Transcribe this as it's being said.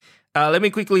Let me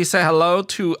quickly say hello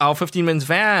to our 15 minutes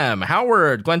fam.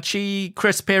 Howard, Guanchi,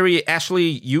 Chris Perry,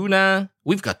 Ashley, Yuna.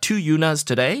 We've got 2 Yunas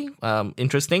today.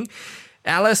 Interesting.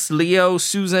 Alice, Leo,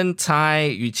 Susan,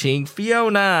 Tai, Yuqing,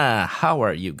 Fiona. How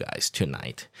are you guys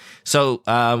tonight? So,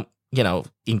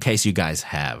 in case you guys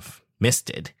have missed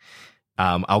it,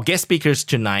 our guest speakers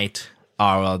tonight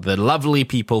are the lovely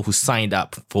people who signed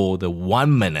up for the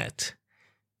 1-minute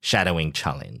shadowing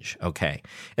challenge. Okay.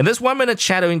 And this 1-minute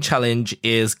shadowing challenge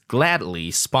is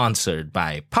gladly sponsored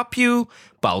by Pubu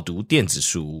飽讀電子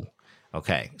書.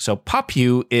 Okay. So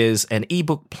Pubu is an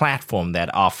ebook platform that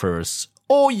offers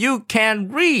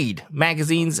all-you-can-read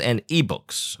magazines and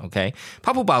ebooks. Okay.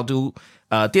 Pubu飽讀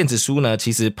電子書呢，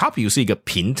其實 Pubu 是一個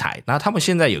平台，然後他們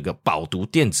現在有個飽讀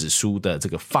電子書的這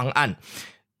個方案，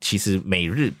其實每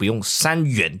日不用3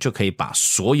元就可以把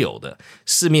所有的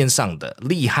市面上的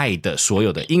厲害的所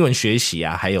有的英文學習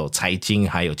啊，還有財經，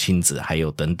還有親子，還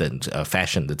有等等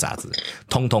fashion 的雜誌，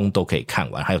通通都可以看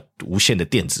完，還有無限的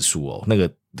電子書哦，那個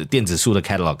電子書的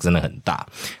catalog 真的很大，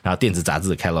然後電子雜誌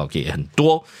的 catalog 也很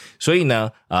多，所以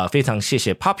呢非常謝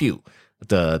謝 Pubu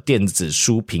的電子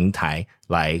書平台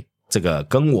來這個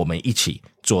跟我們一起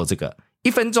做這個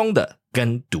1分鐘的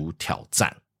跟讀挑戰。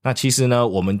那其實呢，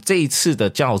我們這一次的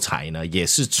教材呢，也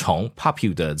是從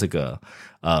Pubu 的這個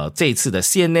這一次的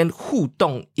CNN 互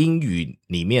動英語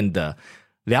裡面的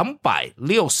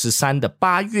263的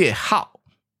8月號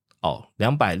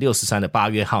263的8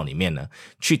月號裡面呢，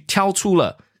去挑出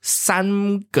了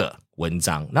3個文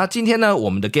章。那今天呢，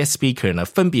我們的 guest speaker 呢，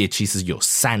分別其實有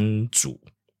3組。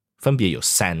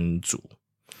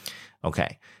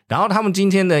OK， 然後他們今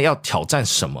天呢要挑戰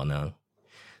什麼呢？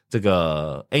這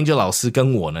個 Angel 老師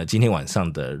跟我呢，今天晚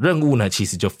上的任務呢，其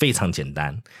實就非常簡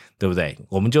單，對不對？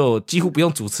我們就幾乎不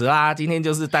用主持啦，今天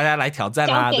就是大家來挑戰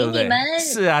啦，對不對？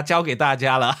是啊，交給大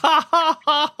家了，哈哈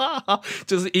哈哈，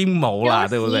就是陰謀啦，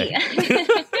對不對？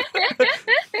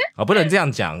不能這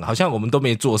樣講，好像我們都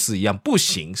沒做事一樣，不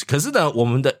行。可是呢，我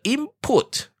們的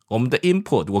input， 我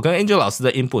跟 Angel 老師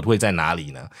的 input 會在哪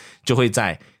裡呢？就會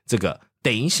在這個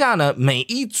等一下呢，每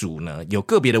一組呢有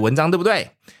個別的文章，對不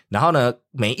對？然後呢，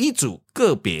每一組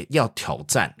個別要挑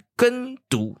戰跟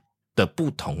讀的不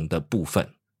同的部分，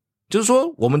就是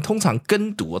說我們通常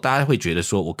跟讀，大家會覺得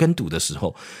說我跟讀的時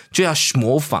候就要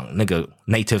模仿那個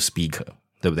native speaker，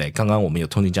 對不對？剛剛我們有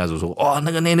通勤家族說，哇，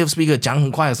那個 native speaker 講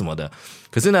很快什麼的。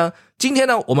可是呢，今天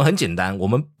呢，我們很簡單，我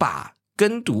們把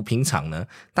跟讀平常呢，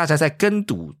大家在跟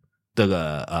讀這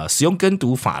個使用跟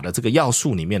讀法的這個要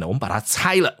素裡面呢，我們把它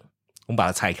拆了，我們把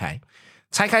它拆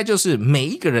開就是每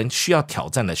一個人需要挑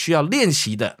戰的，需要練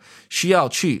習的，需要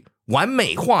去完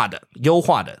美化的，優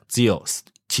化的，只有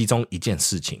其中一件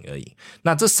事情而已。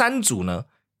那這3組呢，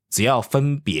只要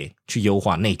分別去優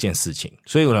化那件事情。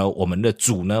所以呢，我們的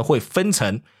組呢會分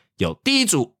成有第一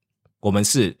組，我們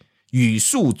是語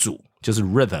速組，就是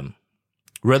rhythm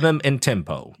and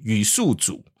tempo 語速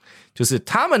組，就是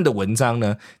他們的文章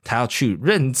呢，他要去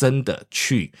認真的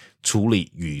去處理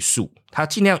語速，他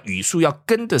盡量語速要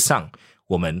跟得上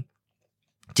我們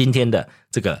今天的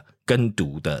這個跟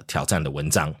讀的挑戰的文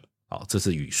章。好，這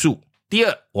是語速。第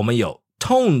二，我們有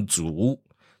tone 組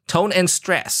 ，tone and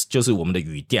stress 就是我們的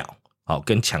語調，好，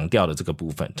跟強調的這個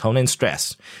部分 ，tone and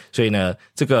stress。所以呢，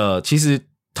這個其實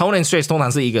tone and stress 通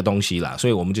常是一個東西啦，所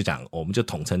以我們就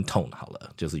統稱 tone 好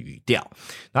了，就是語調。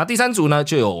然後第3組呢，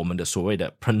就有我們的所謂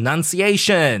的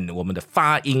pronunciation， 我們的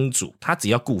發音組，它只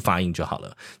要顧發音就好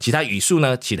了，其他語速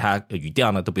呢，其他語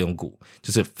調呢都不用顧，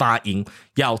就是發音，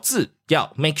咬字要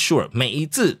make sure 每一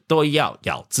字都要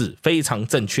咬字非常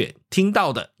正確，聽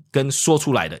到的跟說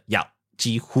出來的要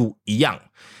幾乎一樣。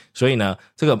所以呢，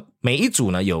這個每一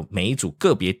組呢有每一組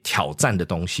個別挑戰的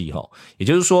東西齁，也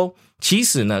就是說，其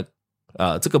實呢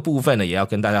這個部分呢也要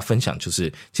跟大家分享，就是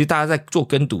其實大家在做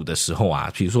跟讀的時候啊，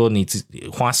比如說你只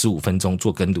花15分鐘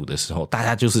做跟讀的時候，大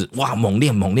家就是哇猛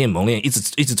練，一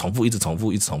直重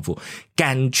複，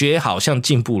感覺好像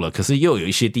進步了，可是又有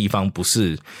一些地方不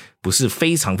是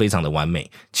非常非常的完美。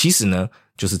其實呢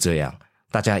就是這樣，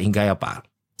大家應該要把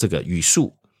這個語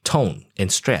速 tone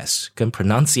and stress 跟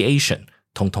pronunciation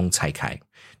通通拆開。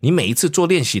你每一次做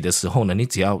練習的時候呢，你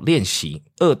只要練習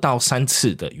2到3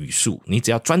次的語速，你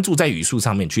只要專注在語速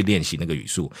上面去練習那個語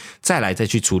速，再來再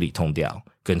去處理通調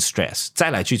跟 stress， 再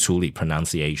來去處理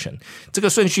pronunciation， 這個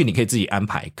順序你可以自己安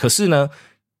排。可是呢，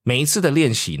每一次的練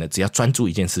習呢，只要專注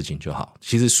一件事情就好。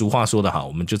其實俗話說得好，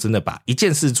我們就真的把一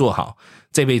件事做好，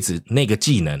這輩子那個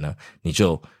技能呢，你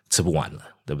就吃不完了，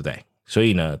對不對？所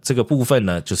以呢，這個部分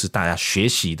呢，就是大家學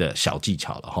習的小技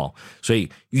巧了齁。所以，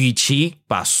與其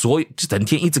把所有整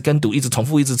天一直跟讀，一直重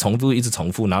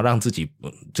複，然後讓自己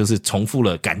就是重複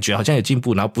了，感覺好像有進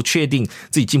步，然後不確定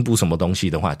自己進步什麼東西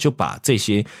的話，就把這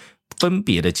些分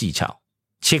别的技巧，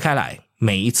切开来，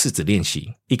每一次只练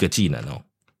习一个技能哦。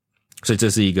所以这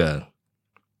是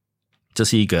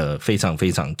一个非常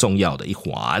非常重要的一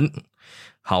环。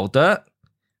好的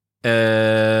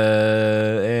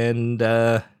，and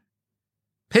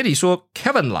Patty 说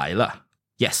Kevin 来了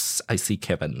 ，Yes, I see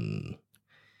Kevin。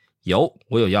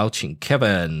我有邀请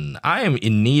Kevin。I am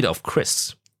in need of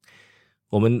Chris。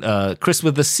我们Chris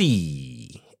with the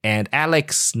C and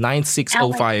Alex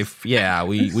 9605。Yeah,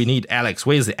 we need Alex.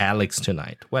 Where is Alex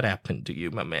tonight? What happened to you,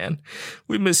 my man?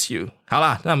 We miss you. 好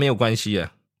啦，那没有关系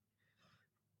啊。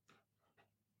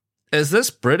Is this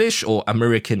British or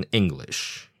American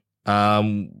English?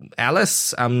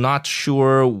 Alice, I'm not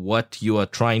sure what you are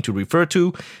trying to refer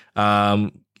to.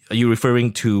 Are you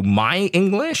referring to my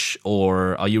English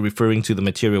or are you referring to the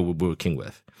material we're working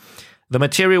with? The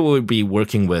material we'll be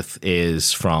working with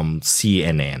is from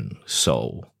CNN,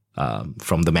 so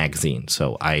from the magazine.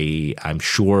 So I'm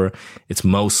sure it's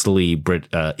mostly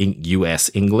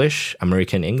US English,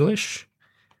 American English.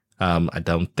 I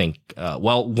don't think,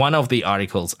 one of the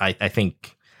articles, I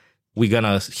think we're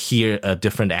gonna hear a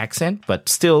different accent, but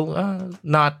still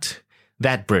not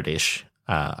that British,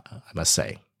 I must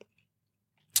say.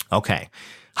 OK,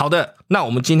 好的，那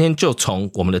我们今天就从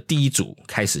我们的第一组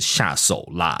开始下手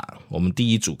啦。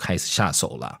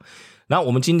然后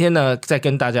我们今天呢，再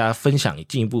跟大家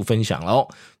进一步分享咯，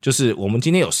就是我们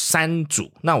今天有3组。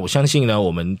那我相信呢，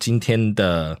我们今天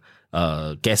的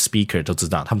guest speaker 都知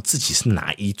道他们自己是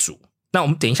哪一组。那我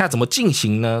们等一下怎么进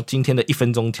行呢？今天的1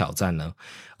分钟挑战呢？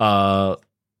我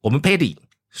们 Patty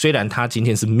虽然他今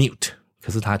天是 mute，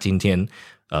 可是他今天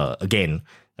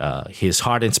his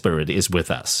heart and spirit is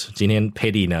with us。今天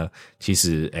Patty 呢，其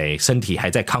实身体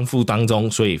还在康复当中，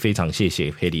所以非常谢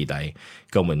谢 Patty 来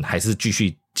跟我们还是继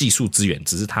续技术支援，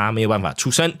只是他没有办法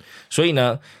出声，所以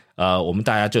呢，我们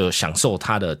大家就享受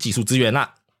他的技术支援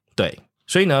啦。对，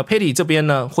所以呢 ，Patty 这边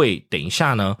呢，会等一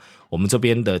下呢，我们这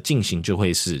边的进行就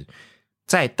会是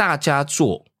在大家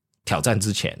做挑战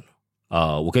之前。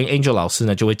我跟 Angel 老师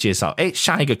呢就会介绍，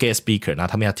下一个 guest speaker， 那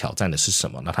他们要挑战的是什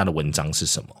么？那他的文章是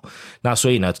什么？那所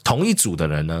以呢，同一组的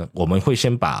人呢，我们会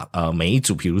先把每一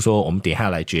组，比如说我们等一下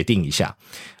来决定一下，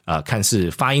看是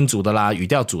发音组的啦、语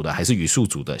调组的还是语速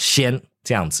组的，先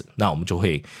这样子。那我们就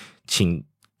会请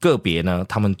个别呢，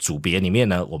他们组别里面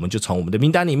呢，我们就从我们的名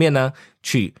单里面呢，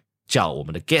去叫我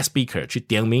们的 guest speaker 去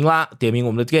点名啦，点名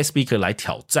我们的 guest speaker 来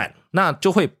挑战。那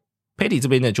就会 Patty 这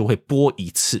边呢就会播一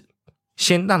次。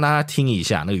先让大家听一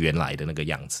下那个原来的那个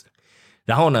样子，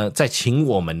然后呢，再请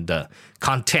我们的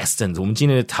contestant， 我们今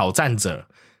天的挑战者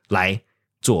来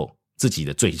做自己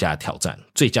的最佳挑战、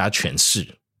最佳诠释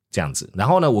这样子。然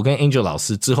后呢，我跟 Angel 老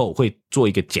师之后会做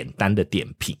一个简单的点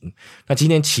评。那今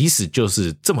天其实就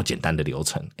是这么简单的流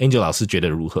程 ，Angel 老师觉得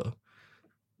如何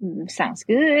？Sounds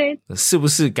good。是不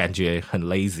是感觉很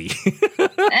lazy？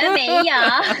 没有，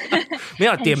没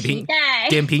有点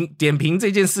评这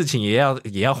件事情也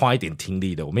要花一点听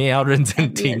力的，我们也要认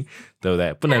真听，对不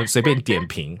对？不能随便点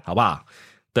评，好不好？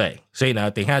对，所以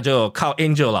呢，等一下就靠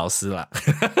Angel 老师了。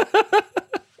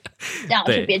让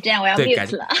我去别这样，我要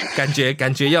mute 了。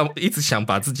感觉要一直想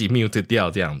把自己 mute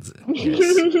掉这样子。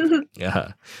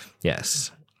Yes,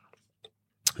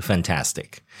 fantastic.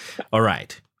 All right.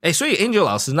 所以 Angel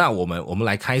老师，那我们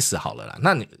来开始好了啦。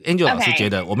那Angel 老师觉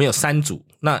得我们有3组，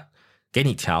那给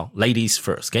你挑 Ladies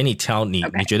first， 给你挑你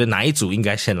觉得哪一组应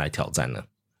该先来挑战呢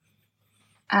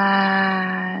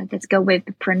？Let's go with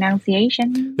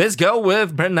pronunciation. Let's go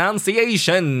with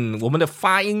pronunciation. 我们的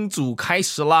发音组开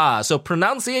始啦。So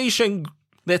pronunciation,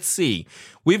 let's see.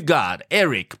 We've got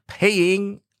Eric,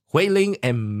 Paying, Huiling,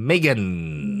 and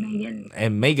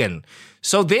Megan.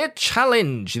 So their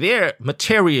challenge, their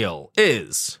material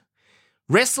is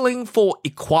wrestling for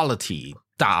equality.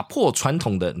 打破传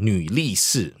统的女力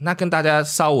士。那跟大家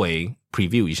稍微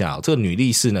preview 一下这个女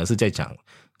力士呢是在讲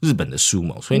日本的书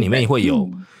嘛，所以里面会有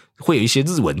一些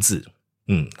日文字，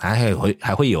还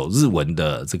会有日文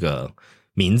的这个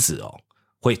名字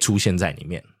会出现在里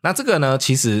面。那这个呢，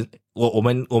其实我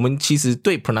们其实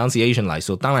对 pronunciation 来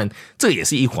说，当然这也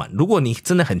是一环。如果你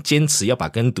真的很坚持要把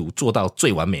跟读做到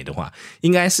最完美的话，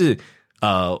应该是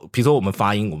比如说我们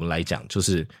发音，我们来讲就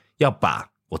是要把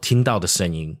我听到的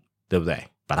声音，对不对？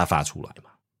把它发出来嘛。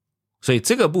所以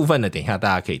这个部分呢，等一下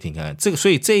大家可以听看看。所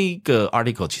以这一个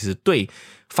article 其实对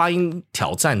发音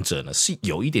挑战者呢是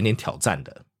有一点点挑战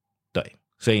的，对。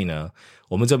所以呢，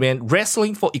我们这边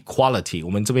Wrestling for Equality， 我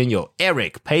们这边有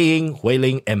Eric, Paying,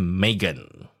 Huiling and Megan。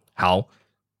好，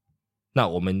那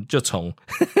我们就从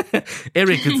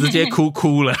Eric 直接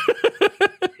哭了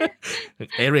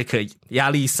，Eric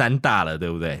压力山大了，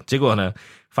对不对？结果呢，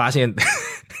发现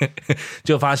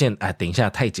等一下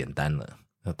太简单了。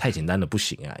太简单的不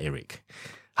行啊 ，Eric。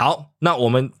好，那我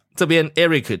们这边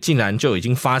Eric 竟然就已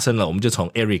经发生了，我们就从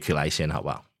Eric 来先，好不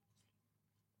好？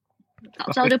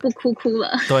早知道就不哭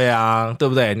了。对啊，对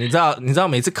不对？你知道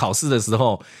每次考试的时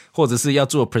候，或者是要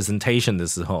做 presentation 的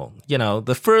时候 ，you know,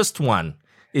 the first one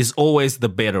is always the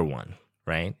better one,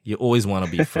 right? You always want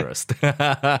to be first.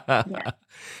 Yeah,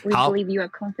 we believe you are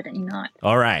confident in that.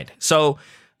 All right. So,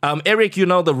 Eric, you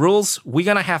know the rules. We're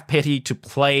gonna have Petty to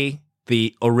play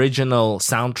the original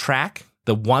soundtrack,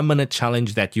 the 1-minute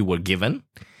challenge that you were given,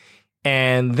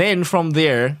 and then from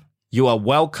there, you are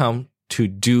welcome to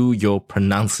do your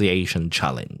pronunciation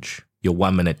challenge, your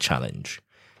 1-minute challenge.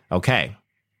 Okay.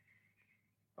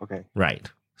 Okay.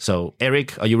 Right. So,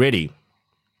 Eric, are you ready?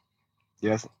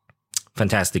 Yes.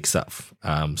 Fantastic stuff.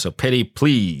 So, Petty,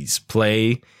 please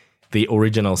play the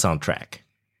original soundtrack.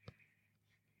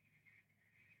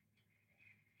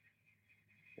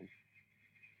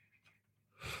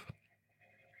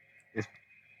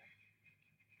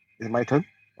 Is my turn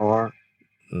or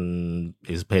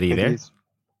is Petty there?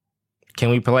 Can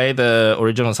we play the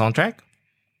original soundtrack?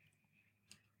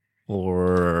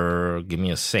 Or give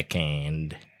me a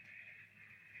second.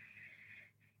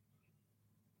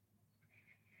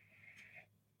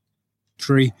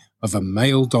 Of a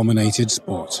male-dominated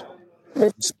sport.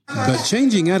 But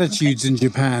changing attitudes in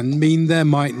Japan mean there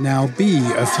might now be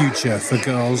a future for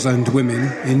girls and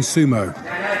women in sumo.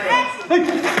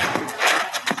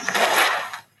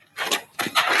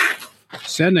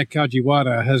 Sena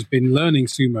Kajiwara has been learning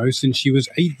sumo since she was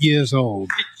 8 years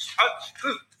old.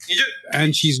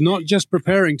 And she's not just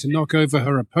preparing to knock over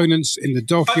her opponents in the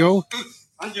dohyo,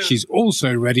 she's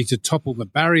also ready to topple the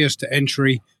barriers to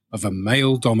entry of a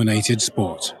male-dominated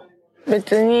sport.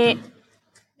 There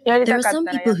are some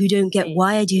people who don't get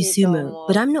why I do sumo,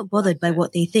 but I'm not bothered by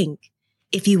what they think.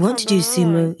 If you want to do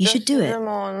sumo, you should do it.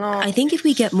 I think if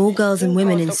we get more girls and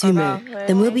women in sumo,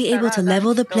 then we'll be able to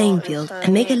level the playing field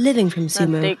and make a living from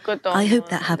sumo. I hope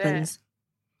that happens.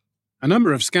 A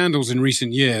number of scandals in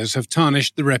recent years have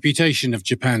tarnished the reputation of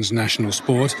Japan's national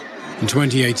sport. In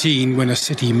 2018, when a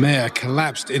city mayor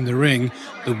collapsed in the ring,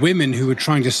 the women who were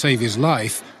trying to save his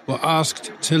life were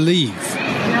asked to leave.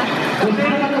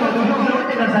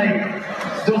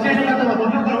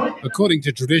 According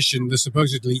to tradition, the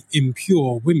supposedly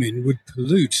impure women would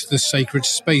pollute the sacred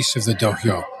space of the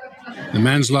dohyo. The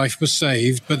man's life was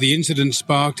saved, but the incident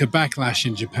sparked a backlash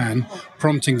in Japan,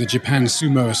 prompting the Japan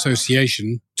Sumo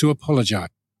Association to apologize.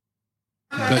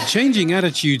 But changing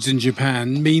attitudes in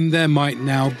Japan mean there might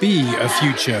now be a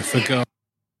future for girls.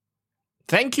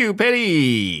 Thank you,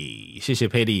 Petty. 谢谢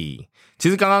Petty. 其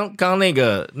实刚刚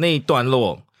那一段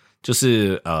落就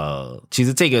是其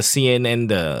实这个 CNN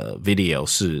的 video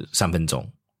是3分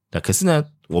钟。可是呢，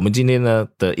我们今天呢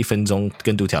的1分钟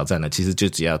跟读挑战呢，其实就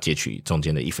只要截取中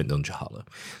间的1分钟就好了。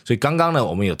所以刚刚呢，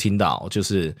我们有听到就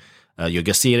是有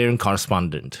个 CNN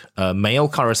correspondent, male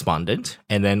correspondent,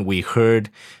 and then we heard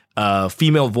a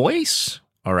female voice,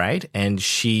 all right, and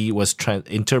she was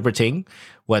interpreting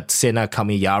what Sena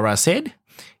Kamiyara said,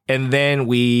 and then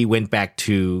we went back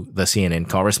to the CNN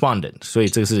correspondent. 所以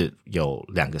这是有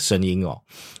2个声音哦，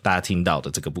大家听到的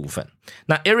这个部分。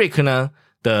那 Eric 呢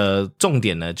的重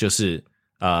点呢就是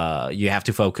you have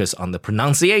to focus on the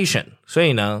pronunciation. 所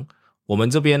以呢，我们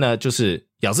这边呢就是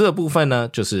咬字的部分呢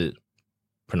就是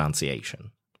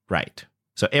pronunciation, right?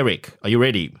 So Eric, are you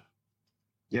ready?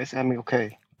 Yes, I'm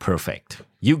okay. Perfect.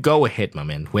 You go ahead, my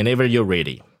man, whenever you're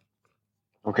ready.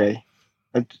 Okay.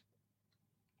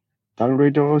 Don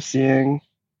Riddle seeing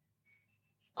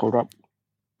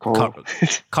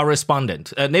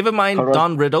correspondent. Never mind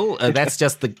Don Riddle. That's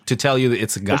just to tell you that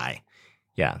it's a guy.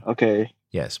 Yeah. Okay.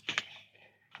 Yes.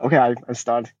 Okay, I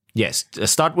start. Yes.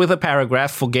 Start with a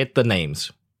paragraph. Forget the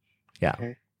names. Yeah.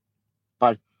 Okay.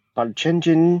 But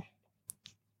changing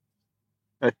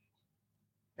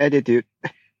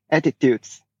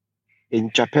attitudes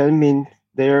in Japan mean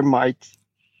there might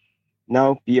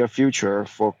now be a future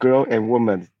for girls and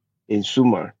women in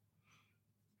sumo.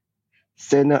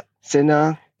 Sena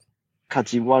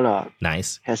Kajiwara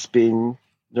has been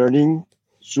learning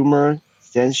sumo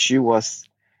since she was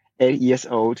 8 years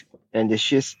old, and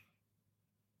she's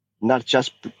not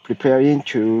just preparing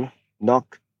to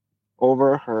knock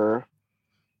over her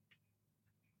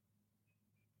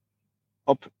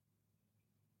opponents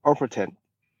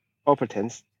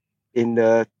in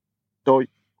the dohyo.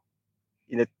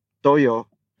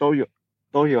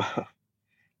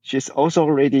 She's also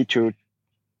ready to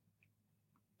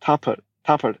topple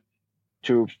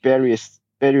to barriers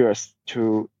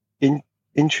to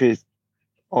interest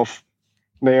of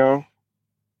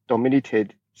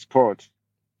male-dominated sport.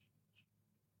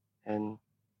 And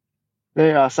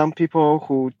There are some people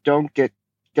who don't get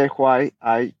why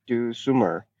I do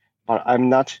Sumer, but I'm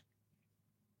not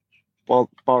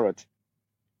bothered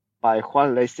by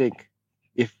what they think.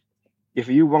 If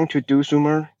you want to do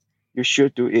Sumer, you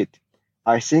should do it.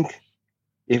 I think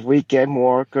if we get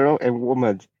more girls and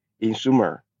women in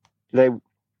Sumer, then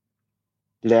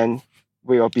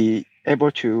we'll be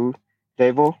able to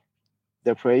level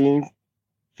the playing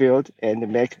field and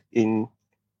make in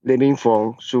living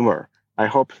from Sumer. I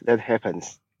hope that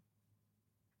happens.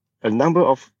 A number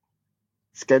of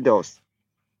scandals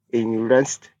in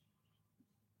recent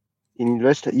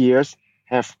years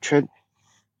have transitioned.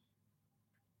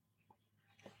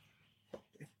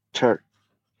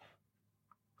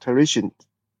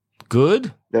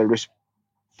 Good.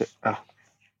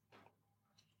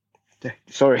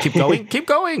 Sorry. Keep going. Keep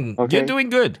going. Okay. You're doing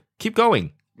good. Keep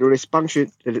going. The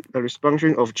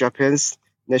expansion of Japan's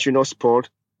national sport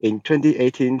in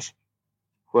 2018,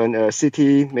 when a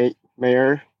city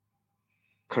mayor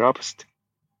collapsed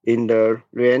in the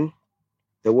rain,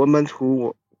 the women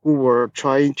who were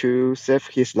trying to save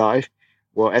his life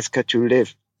were asked to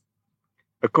leave.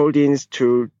 According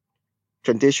to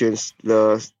traditions,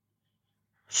 the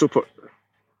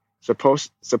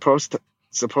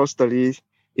supposedly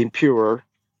impure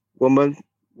women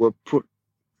were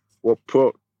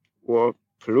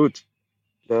pollute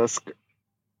the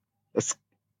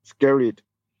scary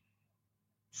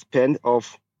span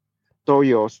of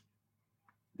doyos.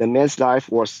 The man's life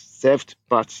was saved,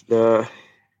 but the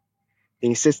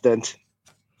incident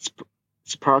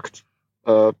sparked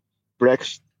a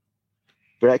backlash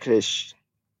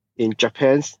in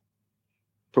Japan,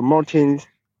 promoting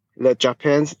the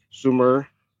Japan's Sumer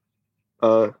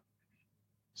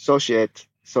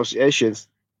associations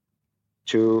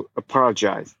to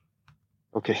apologize.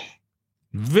 Okay.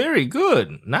 Very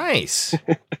good. Nice.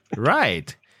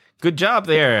 Right. Good job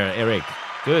there, Eric.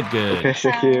 Good. Okay,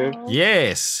 thank you.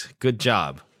 Yes, good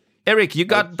job. Eric, you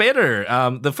got better.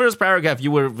 The first paragraph,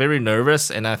 you were very nervous,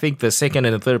 and I think the second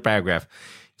and the third paragraph,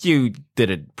 you did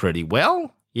it pretty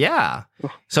well. Yeah.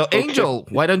 So, Okay. Angel,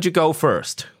 why don't you go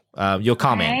first? Your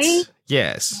comments. Okay.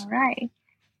 Yes. All right.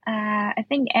 I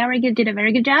think Eric did a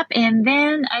very good job. And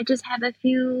then I just have a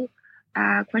few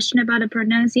questions about the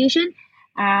pronunciation.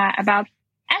 About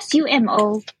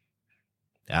SUMO.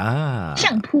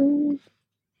 相扑.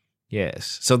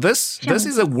 Yes. So this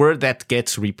is a word that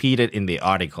gets repeated in the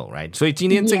article, right? 所以今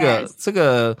天这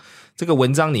个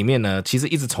文章里面呢，其实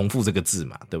一直重复这个字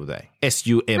嘛，对不对？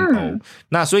 SUMO。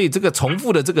那所以这个重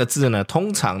复的这个字呢，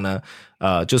通常呢，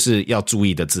就是要注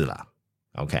意的字啦。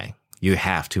Okay. You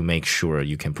have to make sure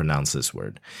you can pronounce this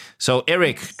word. So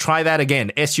Eric, try that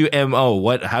again.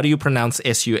 SUMO. How do you pronounce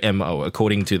SUMO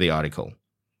according to the article?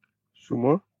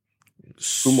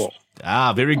 Sumo.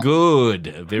 Very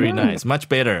good. Very nice. Much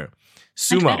better.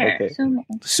 Sumo. Okay.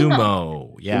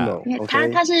 Sumo. Yeah. Sumo. 因为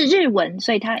Okay. 它是日文，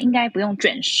所以它应该不用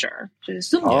卷舌，就是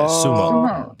sumo。 Yeah, sumo.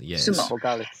 Sumo. Yes. Sumo.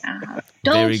 Got it. 然后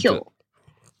Very good.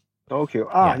 Tokyo. Tokyo.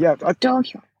 Yeah.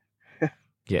 Tokyo.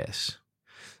 Yes.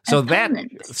 So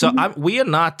we are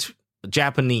not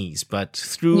Japanese, but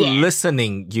through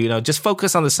listening, just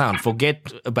focus on the sound.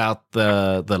 Forget about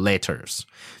the letters.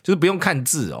 就是不用看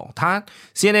字哦。它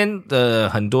CNN 的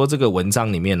很多这个文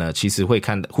章里面呢，其实会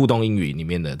看互动英语里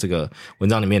面的这个文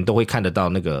章里面都会看得到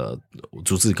那个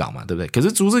逐字稿嘛，对不对？可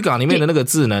是逐字稿里面的那个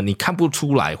字呢，你看不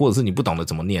出来，或者是你不懂得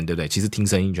怎么念，对不对？其实听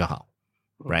声音就好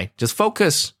 ，right? Just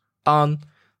focus on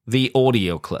the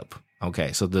audio clip.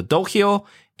 Okay, so the dohyo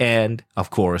and of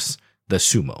course the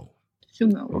sumo.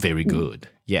 Very good.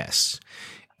 Yes.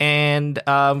 And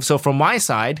so from my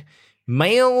side,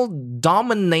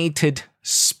 male-dominated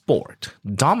sport.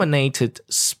 Dominated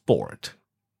sport.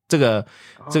 这个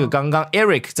刚刚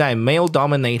Eric 在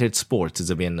male-dominated sport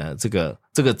这边呢，这个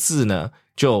字呢，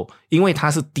就因为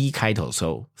它是 D 开头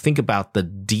so think about the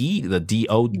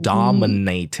D-O,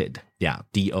 dominated. Yeah,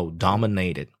 D-O,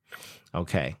 dominated.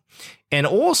 Okay. And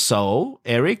also,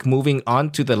 Eric, moving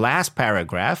on to the last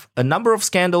paragraph, a number of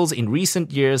scandals in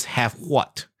recent years have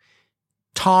what?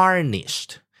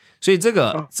 Tarnished. 所以这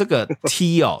个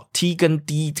T 哦 T 跟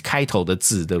D 开头的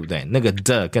字，对不对？那个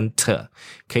的跟 t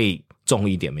可以重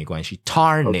一点没关系。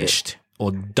Tarnished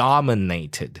or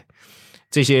dominated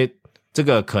这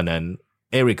个可能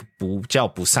Eric 比较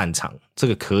不擅长，这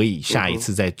个可以下一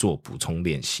次再做补充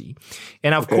练习。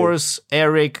And of course,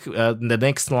 Eric, the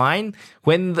next line,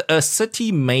 when a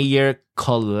city mayor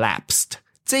collapsed.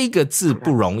 这个字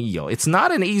不容易哦。It's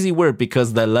not an easy word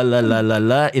because the la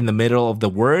in the middle of the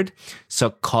word. So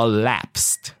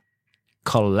collapsed.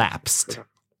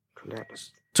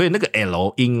 所以那个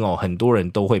L 音哦，很多人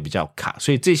都会比较卡，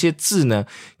所以这些字呢，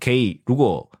可以如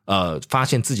果发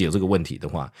现自己有这个问题的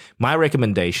话 ，my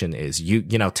recommendation is you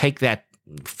know take that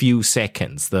few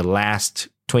seconds, the last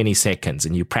 20 seconds,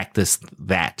 and you practice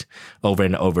that over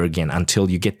and over again until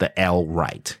you get the L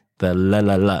right, the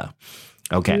la.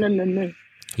 Okay.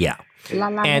 Yeah.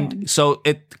 And so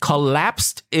it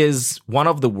collapsed is one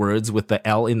of the words with the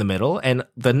L in the middle. And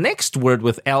the next word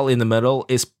with L in the middle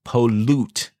is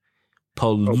pollute.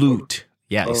 Pollute.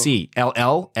 Yeah, you see,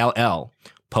 LL,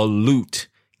 pollute,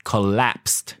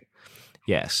 collapsed.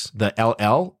 Yes, the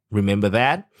LL, remember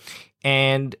that?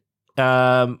 And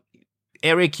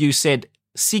Eric, you said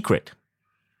secret.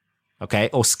 Okay,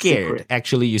 or scared. Secret.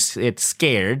 Actually, you said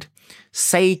scared.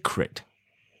 Sacred.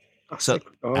 So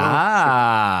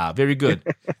very good.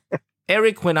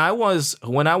 Eric, when I was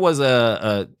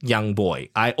a young boy,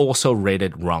 I also read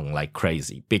it wrong like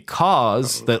crazy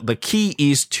because the key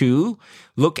is to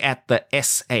look at the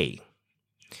SA.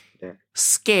 Yeah.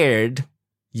 Scared,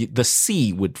 the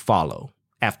C would follow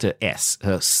after S.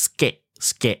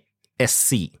 Scared,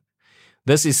 SC.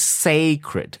 This is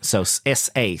sacred. So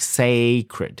SA,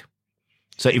 sacred.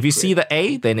 So if you see the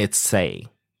A, then it's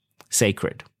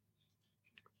sacred.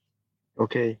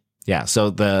 Okay. Yeah, so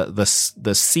the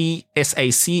C,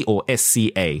 SAC or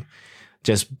SCA,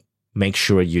 just make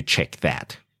sure you check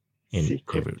that.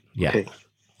 Okay.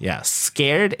 Yeah,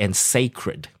 scared and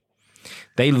sacred.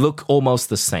 They look almost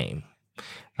the same.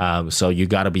 So you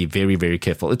got to be very, very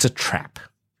careful. It's a trap.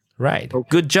 Right. Okay.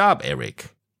 Good job,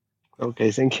 Eric.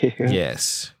 Okay, thank you.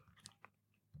 Yes.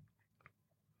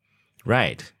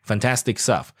 Right, fantastic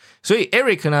stuff. 所以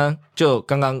Eric 呢，就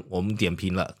刚刚我们点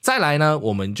评了。再来呢，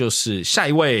我们就是下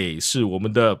一位是我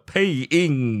们的配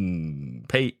音。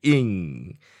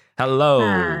Hello,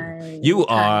 you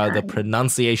are the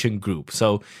pronunciation group.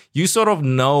 So you sort of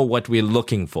know what we're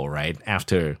looking for, right?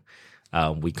 After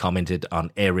we commented on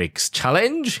Eric's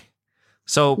challenge.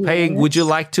 So, yes. Pei, would you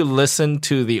like to listen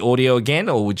to the audio again,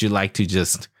 or would you like to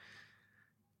just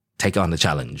take on the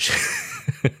challenge?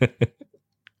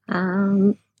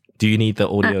 Do you need the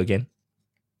audio again?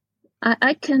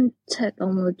 I can take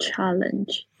on the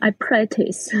challenge. I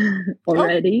practice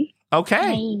already.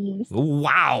 Okay. Nice.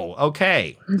 Wow.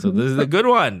 Okay. So this is a good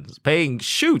one. Paying,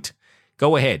 shoot.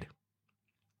 Go ahead.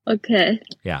 Okay.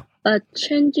 Yeah.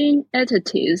 Changing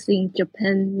attitudes in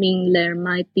Japan mean there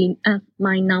might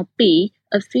not be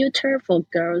a future for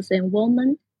girls and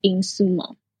women in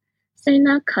sumo.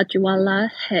 Sena Kajiwala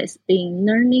has been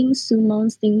learning sumo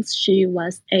since she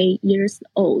was 8 years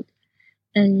old,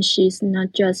 and she's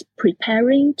not just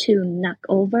preparing to knock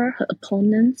over her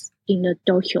opponents in the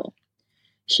dojo.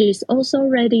 She's also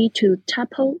ready to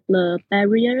topple the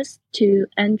barriers to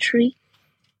entry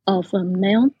of a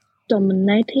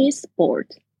male-dominated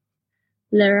sport.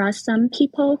 There are some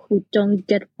people who don't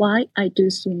get why I do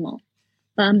sumo,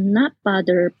 but I'm not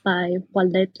bothered by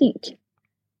what they think.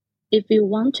 If you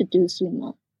want to do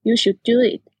sumo, you should do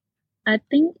it. I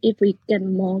think if we get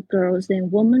more girls and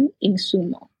women in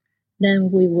sumo, then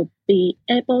we will be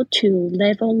able to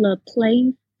level the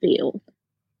playing field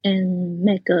and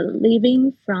make a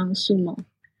living from sumo.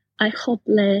 I hope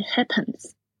that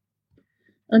happens.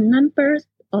 A number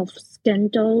of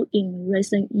scandals in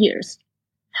recent years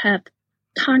have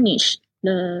tarnished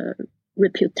the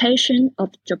reputation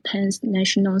of Japan's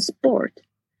national sport.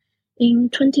 In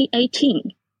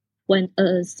 2018, when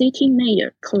a city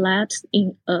mayor collapsed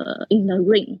in the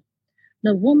ring,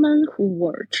 the women who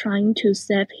were trying to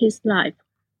save his life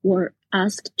were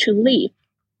asked to leave.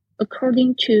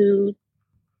 According to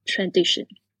tradition,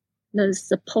 the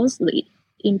supposedly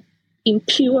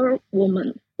impure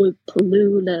woman would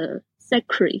pollute the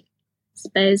sacred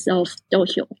space of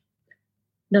dojo.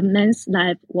 The man's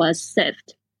life was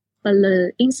saved, but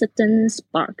the incident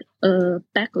sparked a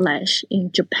backlash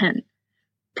in Japan,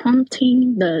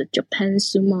 prompting the Japan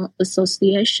Sumo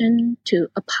Association to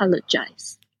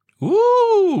apologize.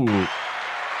 Ooh!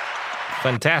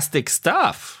 Fantastic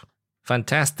stuff.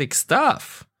 Fantastic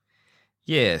stuff.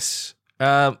 Yes.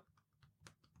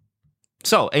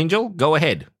 So, Angel, go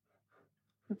ahead.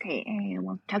 Okay, and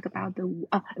we'll talk about the...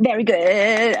 very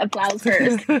good. Applause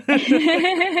first.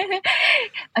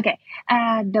 Okay.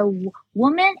 The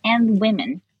woman and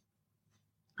women.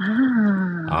 Wait,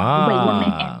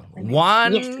 woman and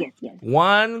women.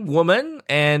 One woman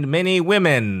and many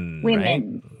women.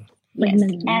 Women. Right? Yes.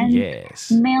 And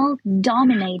yes.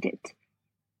 male-dominated.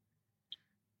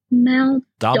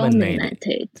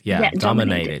 Male-dominated. Yeah,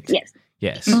 dominated. Yes.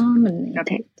 Yes.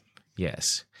 Dominated.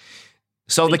 Yes.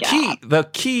 So the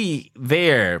key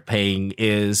there, Paying,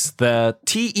 is the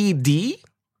TED.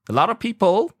 A lot of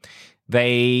people,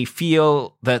 they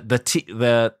feel that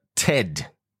the TED,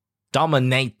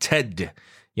 dominated,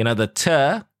 the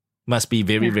T must be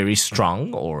very, very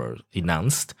strong or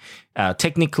enounced.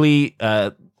 Technically,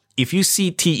 if you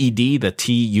see TED, the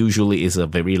T usually is a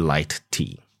very light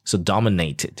T. So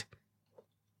dominated.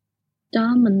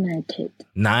 Dominated.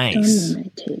 Nice.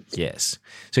 Dominated. Yes.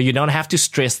 So you don't have to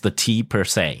stress the T per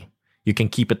se. You can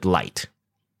keep it light.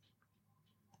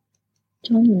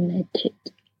 Dominated.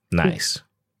 Nice.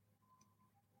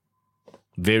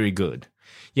 Very good.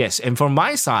 Yes. And from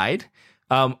my side,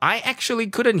 I actually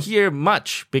couldn't hear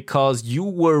much because you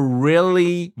were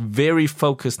really very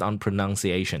focused on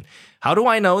pronunciation. How do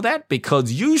I know that?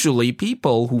 Because usually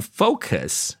people who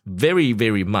focus very,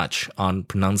 very much on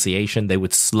pronunciation, they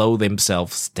would slow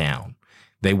themselves down.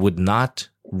 They would not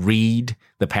read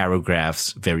the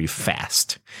paragraphs very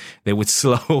fast. They would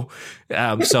slow.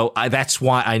 That's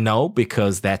why I know,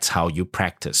 because that's how you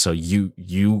practice. So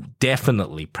you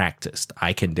definitely practiced.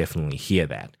 I can definitely hear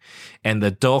that. And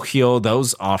the dohyo,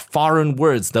 those are foreign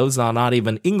words. Those are not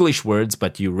even English words,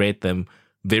 but you read them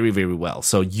very, very well.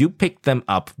 So you picked them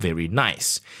up very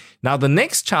nice. Now, the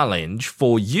next challenge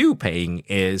for you, Paying,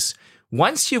 is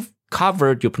once you've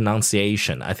covered your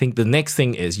pronunciation, I think the next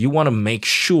thing is you want to make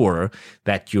sure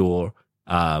that your,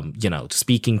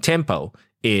 speaking tempo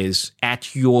is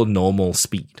at your normal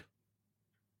speed.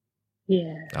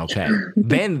 Yeah. Okay.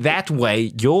 Then that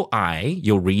way, your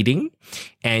reading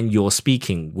and your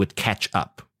speaking would catch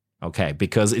up. Okay.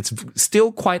 Because it's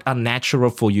still quite unnatural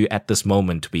for you at this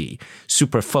moment to be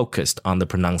super focused on the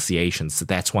pronunciation. So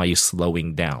that's why you're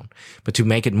slowing down. But to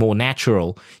make it more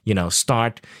natural, you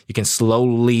can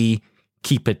slowly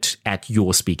keep it at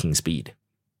your speaking speed.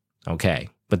 Okay.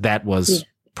 But that was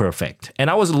perfect.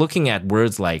 And I was looking at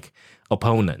words like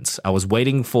opponents. I was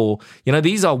waiting for,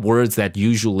 these are words that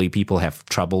usually people have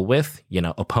trouble with,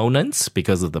 opponents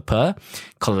because of the P,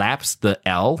 collapse, the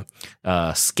L,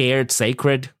 scared,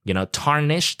 sacred,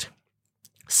 tarnished,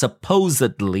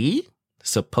 supposedly.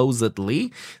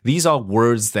 These are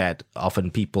words that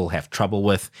often people have trouble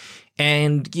with,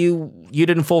 and you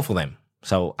didn't fall for them.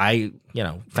 So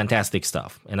fantastic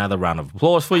stuff. Another round of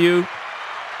applause for you.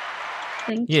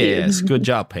 Thank you. Yes, good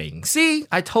job, Paying. See,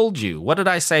 I told you. What did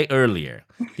I say earlier?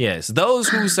 Yes, those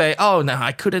who say, oh, no,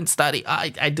 I couldn't study.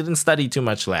 I didn't study too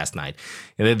much last night.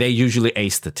 They usually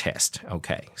ace the test.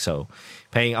 Okay, so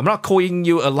Paying, I'm not calling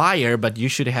you a liar, but you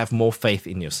should have more faith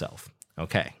in yourself.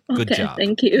 Okay, good job.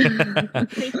 Thank you.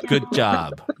 Good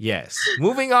job. Yes.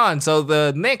 Moving on. So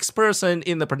the next person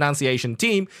in the pronunciation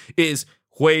team is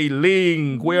Hui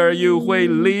Ling. Where are you, Hui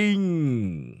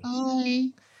Ling?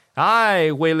 Hi. Hi,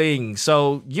 Hui Ling.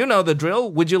 So you know the drill.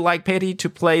 Would you like Petty to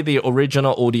play the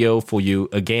original audio for you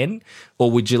again? Or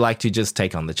would you like to just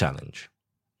take on the challenge?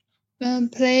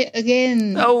 Play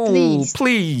again. Oh,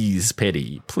 please,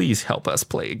 Petty. Please help us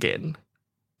play again.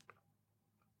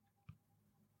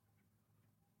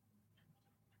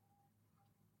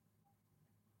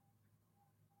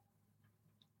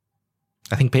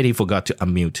 I think Petty forgot to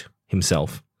unmute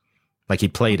himself. Like he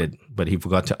played it, but he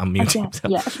forgot to unmute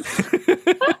himself.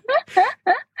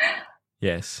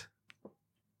 Yes.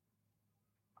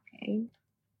 Okay.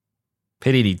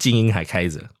 Petty 你静音还开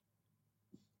着，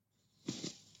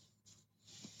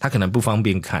他可能不方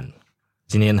便看。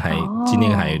今天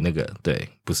还那个对，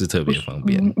不是特别方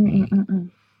便。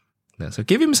So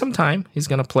give him some time. He's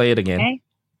gonna play it again. Okay.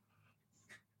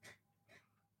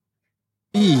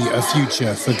 Be a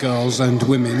future for girls and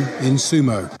women in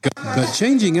sumo. But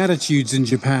changing attitudes in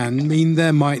Japan mean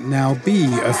there might now be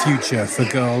a future for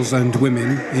girls and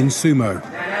women in sumo.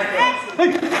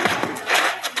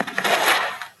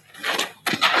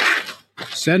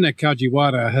 Sena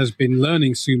Kajiwara has been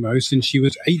learning sumo since she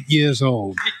was 8 years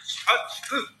old.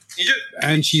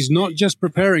 And she's not just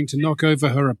preparing to knock over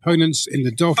her opponents in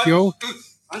the dohyo,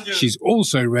 she's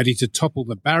also ready to topple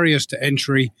the barriers to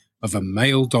entry of a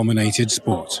male-dominated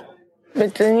sport.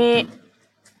 There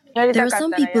are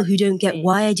some people who don't get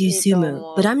why I do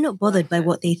sumo, but I'm not bothered by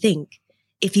what they think.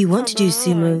 If you want to do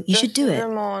sumo, you should do it.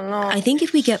 I think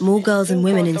if we get more girls and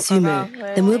women in sumo,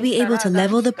 then we'll be able to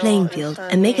level the playing field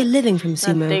and make a living from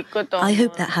sumo. I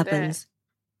hope that happens.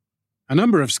 A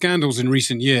number of scandals in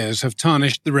recent years have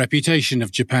tarnished the reputation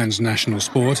of Japan's national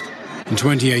sport. In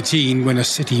 2018, when a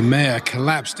city mayor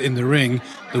collapsed in the ring,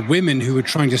 the women who were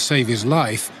trying to save his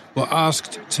life were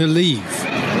asked to leave.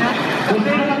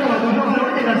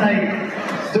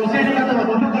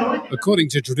 According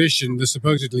to tradition, the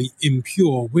supposedly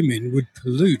impure women would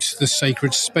pollute the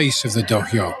sacred space of the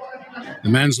dohyo. The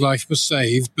man's life was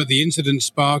saved, but the incident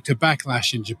sparked a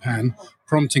backlash in Japan,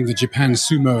 prompting the Japan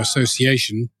Sumo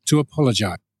Association to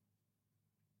apologize.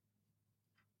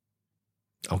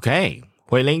 Okay.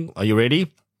 Hui-Ling, are you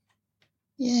ready?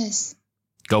 Yes.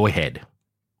 Go ahead.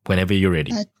 Whenever you're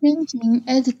ready. Changing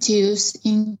attitudes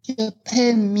in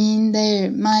Japan mean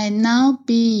there might now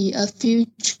be a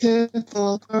future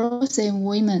for girls and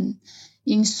women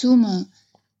in sumo.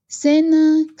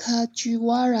 Sena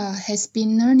Kajiwara has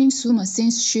been learning sumo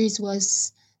since she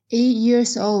was 8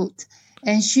 years old,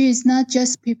 and she is not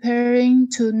just preparing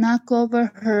to knock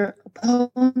over her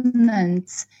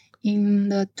opponents in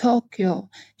the Tokyo.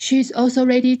 She is also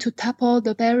ready to topple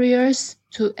the barriers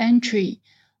to entry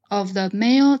of the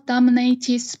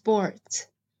male-dominated sport.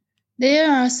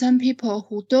 There are some people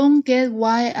who don't get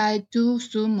why I do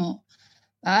sumo,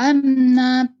 but I'm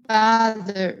not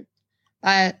bothered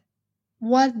by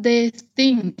what they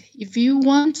think. If you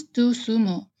want to do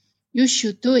sumo, you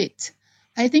should do it.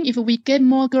 I think if we get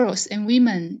more girls and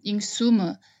women in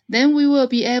sumo, then we will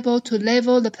be able to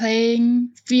level the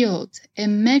playing field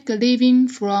and make a living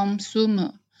from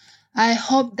sumo. I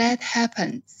hope that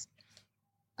happens.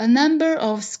 A number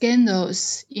of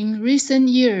scandals in recent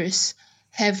years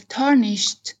have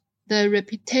tarnished the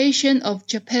reputation of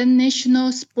Japan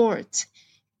national sport.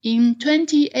 In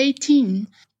 2018,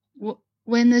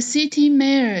 when the city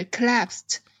mayor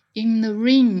collapsed in the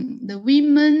ring, the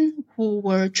women who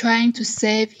were trying to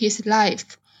save his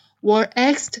life were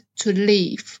asked to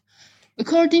leave.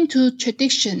 According to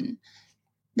tradition,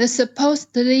 the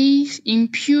supposedly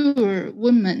impure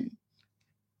women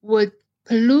would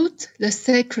pollute the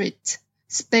sacred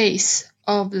space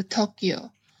of the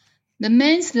Tokyo. The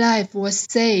man's life was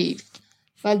saved,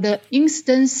 but the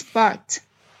incident sparked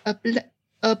a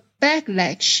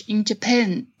backlash in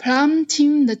Japan,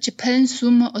 prompting the Japan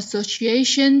Sumo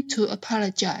Association to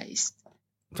apologize.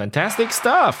 Fantastic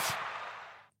stuff.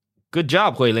 Good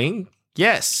job, Hui-Ling.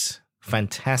 Yes,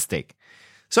 fantastic.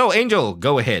 So, Angel,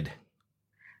 go ahead.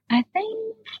 I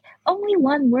think only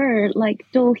one word, like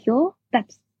dohyo,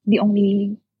 that's the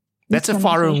only. That's a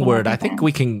foreign word. I think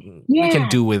we can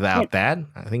do without that.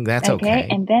 I think that's okay.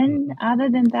 And then other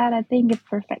than that, I think it's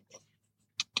perfect.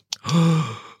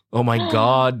 Oh my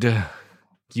God.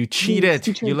 You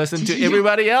cheated. You listened to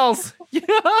everybody else.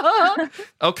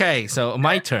 Okay, so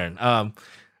my turn. I'm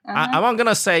going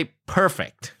to say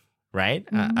perfect, right?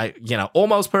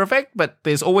 Almost perfect, but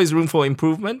there's always room for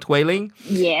improvement, Hui-Ling.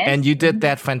 Yes. And you did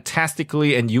that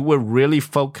fantastically, and you were really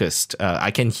focused. I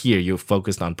can hear you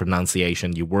focused on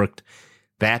pronunciation. You worked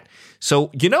that. So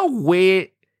you know where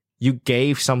you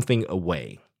gave something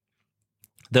away?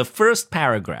 The first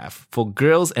paragraph for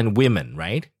girls and women,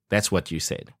 right? That's what you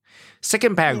said.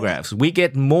 Second paragraph, we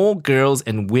get more girls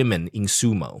and women in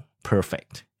sumo.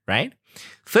 Perfect, right?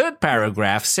 Third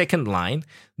paragraph, second line,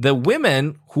 the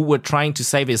women who were trying to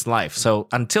save his life. So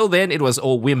until then, it was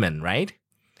all women, right?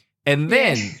 And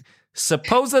then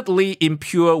supposedly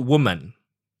impure woman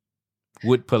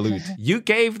would pollute. You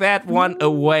gave that one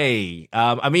away.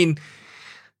 I'm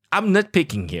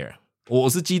nitpicking here. 我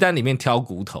是鸡蛋里面挑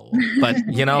骨头. But,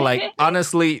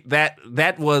 honestly,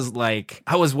 that was like,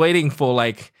 I was waiting for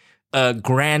like a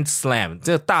grand slam.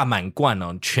 这大满贯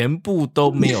哦，全部都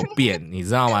没有变，你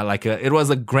知道吗? Like it was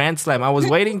a grand slam. I was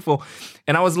waiting for,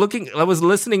 and I was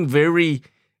listening very,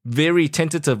 very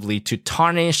tentatively to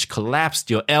tarnish, collapsed.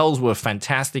 Your L's were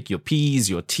fantastic. Your P's,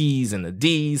 your T's, and the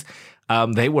D's.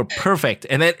 They were perfect.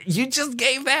 And then you just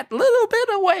gave that little bit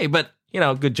away. But,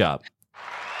 good job.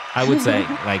 I would say,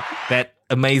 like, that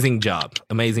amazing job,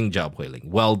 Hui-Ling.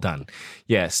 Well done.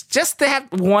 Yes, just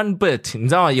that one bit. 你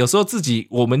知道吗？有时候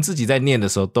我们自己在念的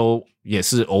时候，都也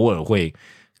是偶尔会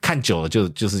看久了就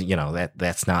是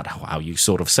that's not how you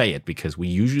sort of say it, because we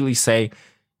usually say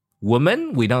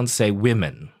woman, we don't say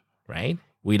women, right?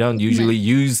 We don't usually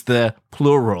use the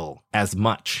plural as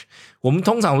much. 我们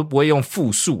通常都不会用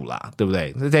复数啦，对不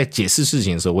对？在解释事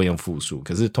情的时候会用复数，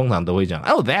可是通常都会讲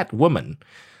oh that woman，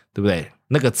 对不对？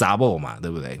那个杂某嘛，对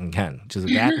不对？你看，就是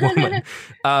that woman.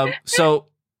 So,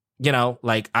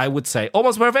 like I would say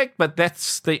almost perfect, but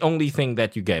that's the only thing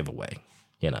that you gave away,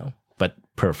 but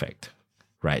perfect.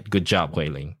 Right. Good job,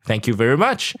 Hui-Ling. Thank you very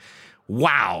much.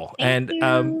 Wow. Thank you.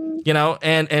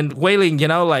 And Hui-Ling,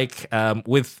 like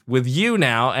with you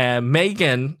now,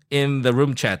 Megan in the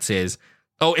room chat says,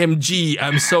 OMG,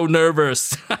 I'm so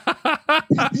nervous.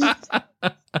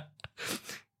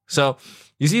 So,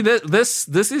 you see,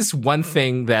 this is one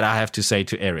thing that I have to say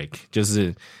to Eric. 就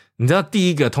是你知道第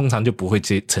一个通常就不会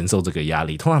承受这个压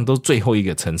力，通常都最后一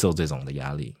个承受这种的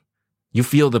压力。You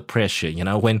feel the pressure,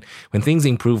 when things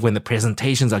improve, when the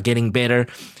presentations are getting better,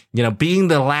 being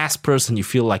the last person, you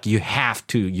feel like you have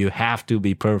to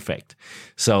be perfect.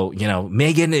 So,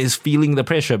 Megan is feeling the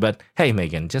pressure, but hey,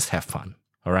 Megan, just have fun.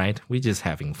 All right. We're just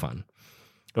having fun.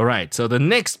 All right. So the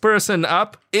next person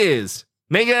up is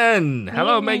Megan.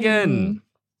 Hello, Megan.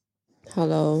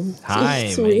 Hello. Hi,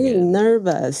 It's really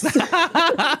nervous.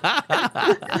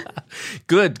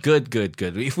 Good.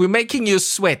 If we're making you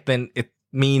sweat, then it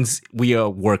means we are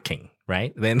working,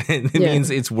 right? Then it means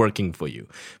it's working for you.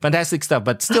 Fantastic stuff.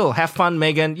 But still, have fun,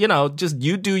 Megan. Just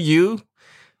you do you.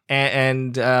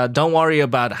 And don't worry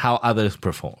about how others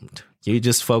performed. You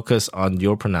just focus on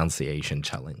your pronunciation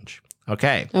challenge.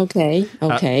 Okay.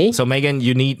 Okay. So, Megan, do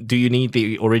you need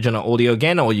the original audio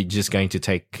again, or are you just going to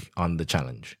take on the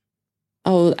challenge?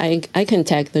 Oh, I can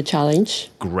take the challenge.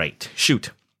 Great.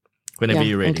 Shoot. Whenever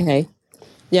you're ready. Okay.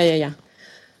 Yeah.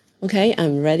 Okay,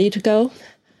 I'm ready to go.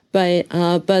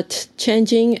 But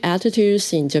changing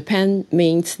attitudes in Japan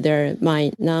means there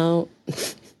might now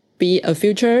be a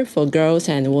future for girls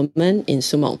and women in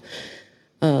sumo.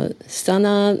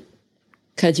 Sana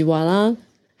Kajiwara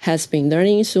has been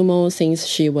learning sumo since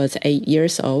she was 8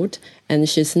 years old, and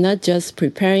she's not just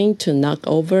preparing to knock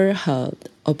over her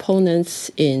opponents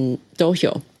in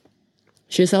dohyo.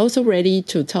 She's also ready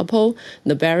to topple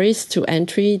the barriers to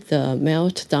entry the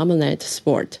male-dominant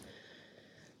sport.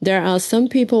 There are some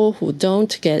people who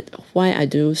don't get why I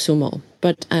do sumo,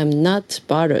 but I'm not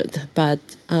bothered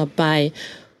by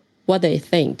what they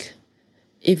think.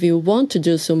 If you want to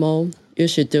do sumo, you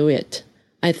should do it.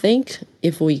 I think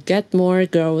if we get more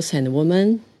girls and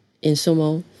women in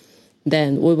sumo,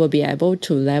 then we will be able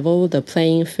to level the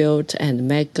playing field and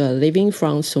make a living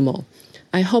from sumo.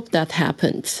 I hope that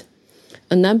happens.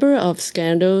 A number of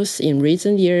scandals in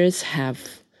recent years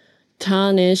have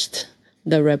tarnished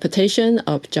the reputation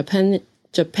of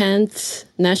Japan's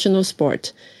national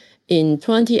sport. In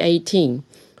 2018,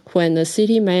 when the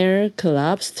city mayor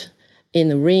collapsed in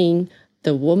the ring,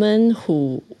 the women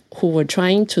who were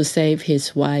trying to save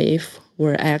his wife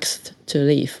were asked to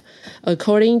leave.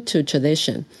 According to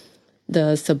tradition,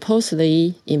 the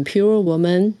supposedly impure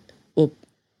woman would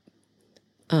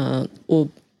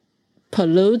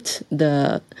pollute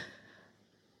the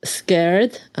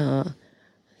scared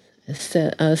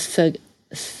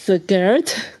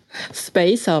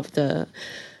space of the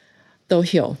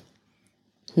dohyo.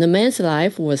 The man's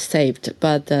life was saved,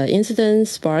 but the incident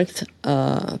sparked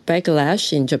a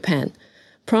backlash in Japan,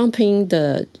 prompting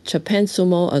the Japan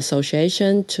Sumo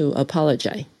Association to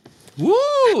apologize.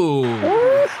 Woo!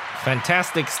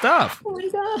 Fantastic stuff. Oh my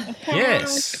God.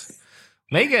 Yes.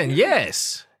 Megan,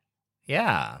 yes.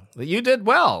 Yeah, you did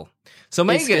well. So,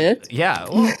 Megan,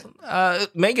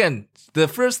 Megan, the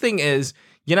first thing is,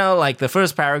 like the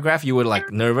first paragraph, you were like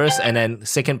nervous, and then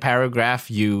second paragraph,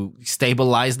 you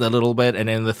stabilized a little bit, and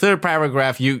then the third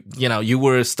paragraph, you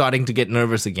were starting to get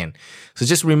nervous again. So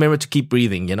just remember to keep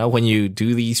breathing. When you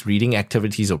do these reading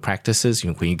activities or practices,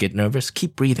 when you get nervous,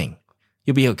 keep breathing.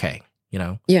 You'll be okay.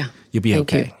 Yeah. You'll be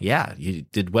Thank okay. you. Yeah, you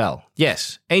did well.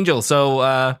 Yes, Angel.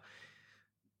 So,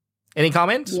 any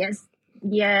comments? Yes,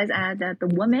 the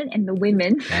women and the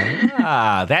women.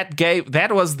 That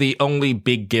was the only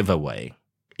big giveaway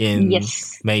in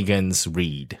Yes. Megan's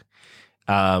read.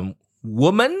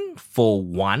 Woman for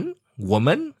one,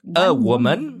 woman, a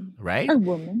woman, right? A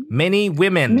woman. Many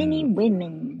women. Many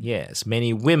women. Yes,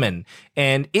 many women.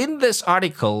 And in this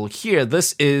article here,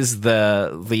 this is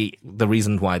the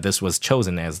reason why this was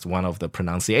chosen as one of the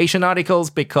pronunciation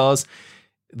articles, because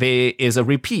there is a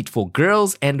repeat for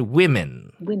girls and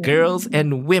women. Girls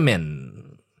and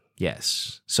women.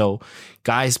 Yes. So,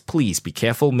 guys, please be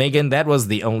careful. Megan, that was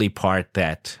the only part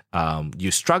that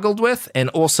you struggled with. And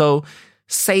also,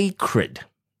 sacred.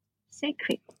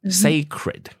 Sacred.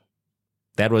 Sacred.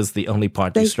 That was the only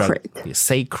part you struggled with.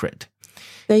 Sacred.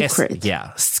 Sacred.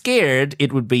 Scared,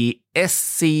 it would be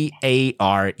S-C-A-R-E-D.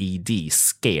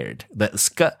 Scared. The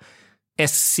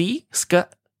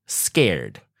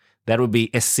scared. That would be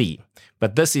SC.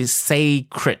 But this is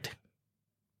sacred.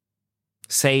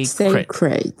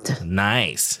 Sacred.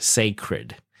 Nice.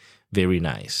 Sacred. Very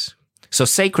nice. So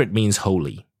sacred means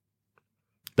holy.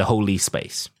 The holy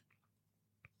space.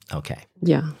 Okay.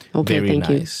 Yeah. Okay, Very thank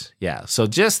nice. Yeah. So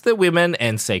just the women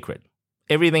and sacred.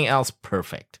 Everything else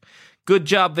perfect. Good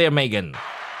job there, Megan.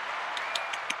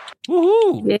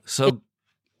 Woohoo. Yeah. So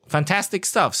fantastic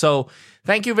stuff. So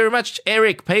thank you very much,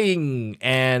 Eric, Paying,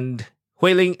 and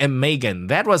Huiling and Megan.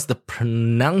 That was the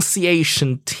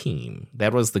pronunciation team.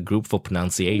 That was the group for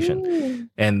pronunciation.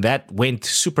 And that went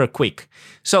super quick.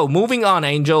 So moving on,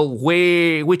 Angel,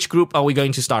 which group are we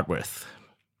going to start with?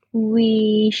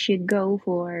 We should go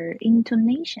for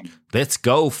intonation. Let's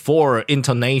go for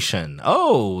intonation.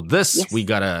 Oh, this Yes. we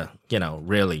gotta,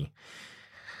 really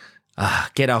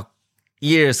get our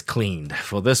ears cleaned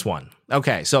for this one.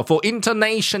 Okay, so for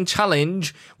intonation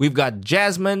challenge, we've got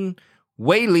Jasmine,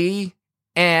 Whaley,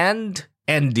 and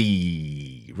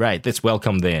Andy. Right, let's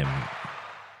welcome them.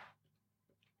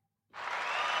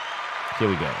 Here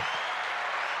we go.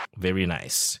 Very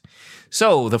nice.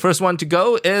 So the first one to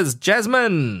go is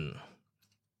Jasmine.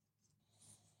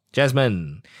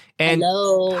 Jasmine. And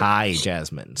hello. Hi,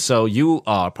 Jasmine. So you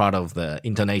are part of the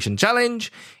intonation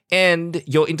challenge, and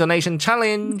your intonation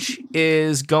challenge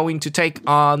is going to take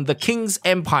on the King's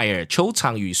Empire 球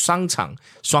场与商场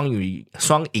双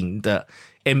赢的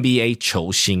NBA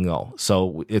球星哦.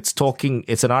 So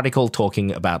it's an article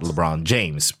talking about LeBron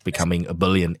James becoming a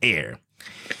billionaire.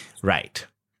 Right.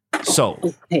 So,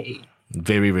 okay.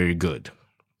 Very, very good.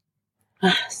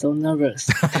 So nervous.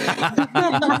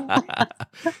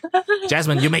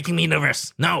 Jasmine, you're making me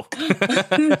nervous. No.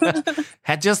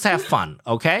 Just have fun,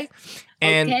 okay?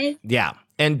 And okay. Yeah.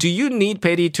 And do you need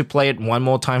Patty to play it one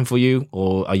more time for you,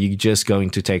 or are you just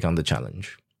going to take on the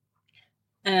challenge?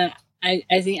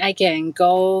 I think I can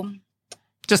go.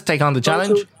 Just take on the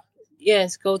challenge?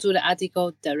 Go to the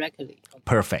article directly.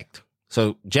 Perfect.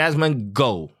 So, Jasmine,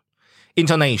 go.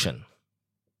 Intonation.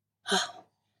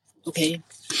 Okay.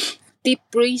 Deep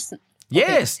breath.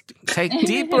 Yes, okay. Take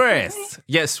deep breaths.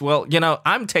 Yes, well,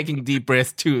 I'm taking deep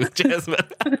breaths too, Jasmine.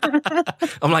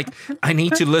 I'm like, I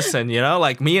need to listen,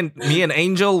 like me and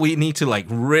Angel, we need to like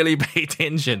really pay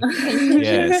attention.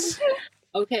 Yes.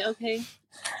 Okay.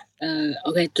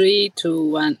 Okay, 3, 2,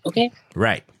 1. Okay.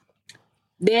 Right.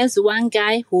 There's one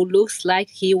guy who looks like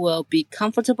he will be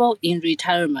comfortable in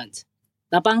retirement.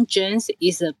 LeBron James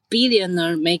is a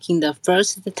billionaire, making the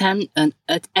first time an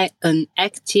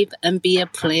active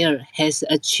NBA player has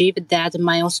achieved that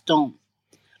milestone.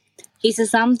 It's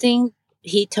something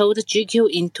he told GQ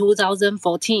in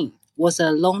 2014 was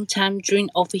a long-time dream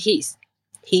of his.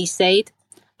 He said,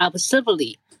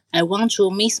 "Absolutely, I want to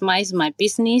maximize my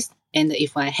business, and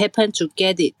if I happen to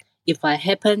get it, if I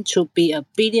happen to be a $1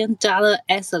 billion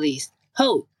athlete,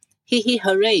 ho, hee,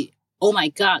 hooray, oh my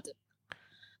God.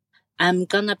 I'm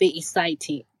gonna be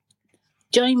exciting."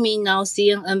 Join me now,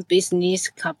 CNN business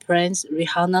conference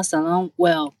Rihanna Salon.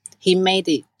 Well, he made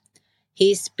it.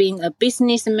 He's been a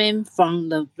businessman from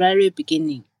the very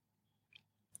beginning.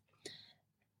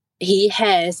 He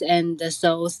has, and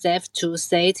so safe to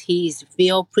say he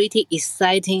feels pretty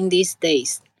exciting these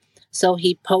days. So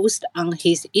he posted on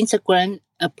his Instagram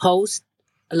a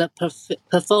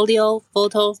portfolio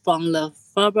photo from the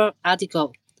Forbes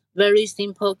article. Very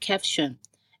simple caption,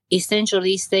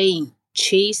 essentially saying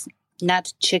cheese,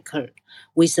 not checker,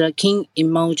 with the king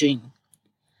emoji.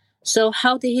 So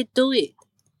how did he do it?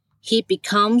 He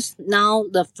becomes now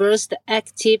the first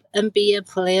active NBA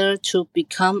player to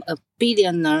become a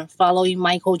billionaire following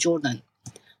Michael Jordan.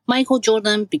 Michael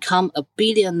Jordan became a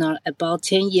billionaire about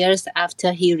 10 years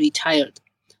after he retired.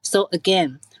 So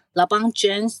again, LeBron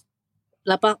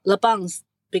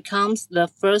becomes the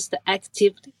first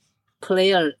actively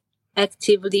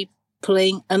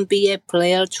playing NBA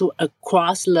player to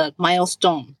cross the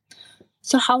milestone.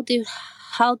 So how did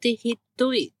he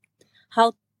do it?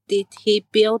 How did he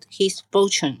build his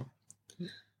fortune?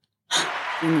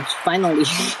 Finally.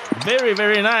 Very,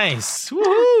 very nice.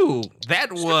 Woohoo!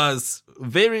 That was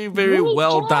very, very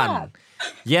well done.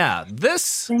 Yeah,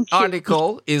 this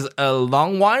article is a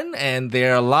long one, and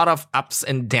there are a lot of ups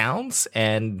and downs,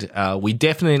 and we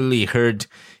definitely heard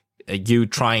you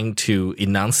trying to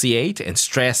enunciate and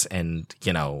stress and,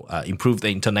 improve the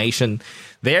intonation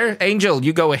there. Angel,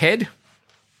 you go ahead.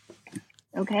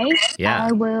 Okay. Yeah.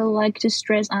 I will like to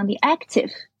stress on the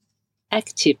active.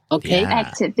 Active, okay. Yeah.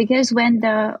 Active, because when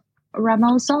the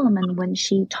Ramon Solomon, when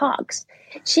she talks,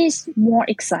 she's more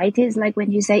excited. It's like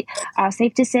when you say,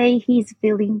 safe to say he's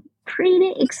feeling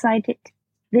pretty excited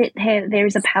that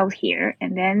there's a pause here.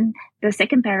 And then the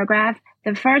second paragraph,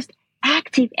 the first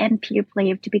active NBA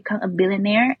player to become a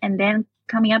billionaire, and then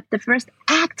coming up the first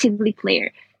actively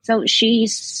player. So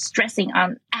she's stressing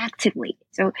on actively.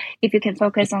 So if you can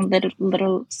focus on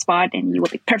little spot, and you will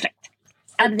be perfect.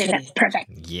 Other than that, perfect.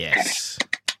 Yes.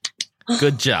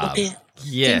 Good job. Okay.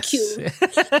 Yes.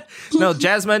 Thank you. No,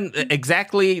 Jasmine,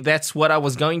 exactly. That's what I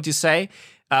was going to say.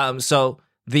 So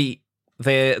the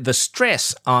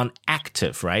stress on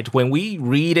active, right? When we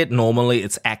read it normally,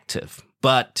 it's active.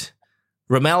 But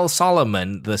Ramel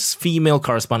Solomon, this female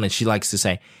correspondent, she likes to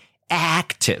say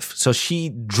active. So she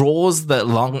draws the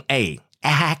long A.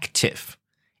 Active.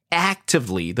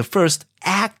 Actively, the first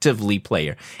actively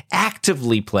player,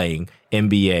 actively playing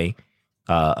NBA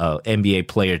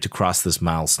player to cross this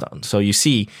milestone. So you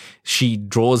see, she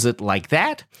draws it like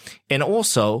that. And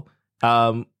also,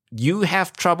 you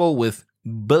have trouble with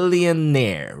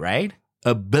billionaire, right?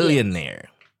 A billionaire.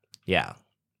 Yeah.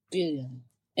 Billion.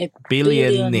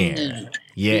 Billionaire.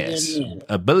 Yes. Billionaire.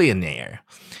 A billionaire.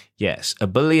 Yes, a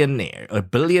billionaire, a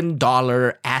 $1 billion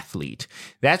athlete.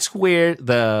 That's where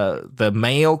the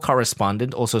male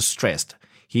correspondent also stressed.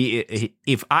 He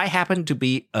if I happen to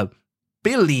be a $1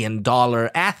 billion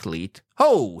athlete,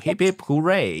 ho, hip hip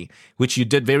hooray, which you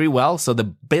did very well. So the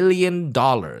 $1 billion,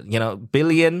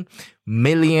 billion,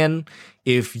 million.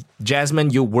 If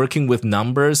Jasmine, you're working with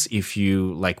numbers, if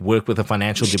you like work with a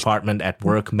financial department at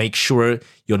work, make sure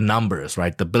your numbers,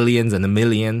 right? The billions and the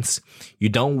millions. You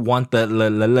don't want the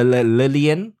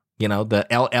Lillian, the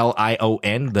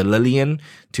Llion, the Lillian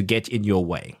to get in your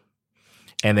way.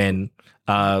 And then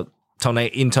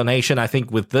intonation, I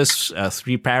think with this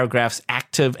 3 paragraphs,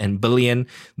 active and billion,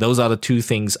 those are the 2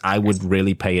 things I would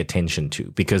really pay attention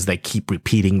to because they keep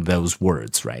repeating those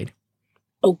words, right?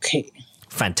 Okay.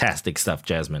 Fantastic stuff,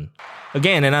 Jasmine.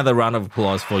 Again, another round of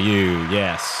applause for you.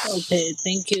 Yes. Okay,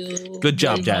 thank you. Good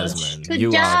job, Jasmine. Good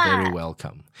you job. are very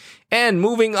welcome. And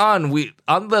moving on,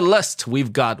 on the list,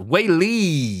 we've got Wei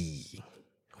Li.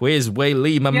 Where's Wei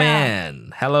Li, my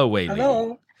man? Hello, Wei Li.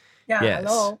 Hello. Yeah, yes.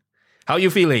 hello. How are you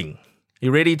feeling?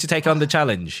 You ready to take on the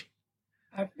challenge?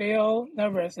 I feel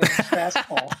nervous and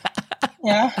stressful.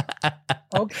 Yeah.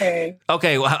 Okay.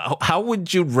 Okay. Well, how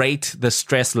would you rate the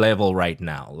stress level right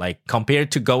now? Like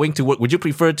compared to going to work, would you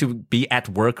prefer to be at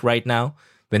work right now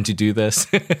than to do this?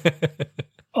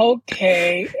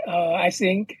 Okay. I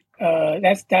think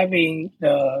let's dive in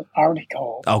the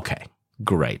article. Okay.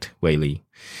 Great, Wei Li.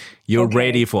 You're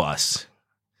ready for us.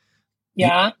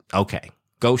 Yeah. Okay.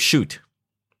 Go shoot.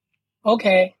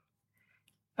 Okay.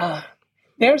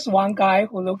 There's one guy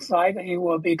who looks like he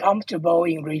will be comfortable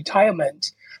in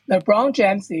retirement. LeBron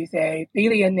James is a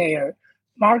billionaire,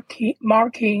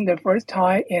 marking the first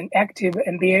time an active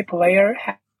NBA player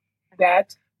had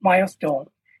that milestone.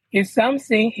 It's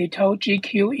something he told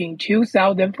GQ in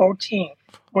 2014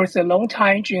 was a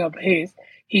long-time dream of his.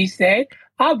 He said,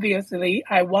 obviously,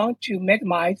 I want to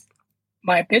maximize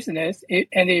my business,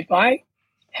 and if I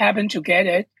happen to get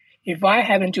it, if I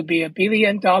happen to be $1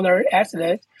 billion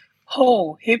athlete,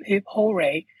 ho, hip hip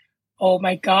hooray. Oh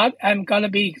my God, I'm gonna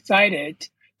be excited.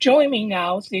 Join me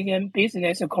now, CNN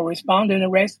business correspondent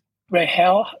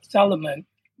Rahel Solomon.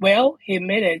 Well, he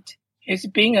admitted he's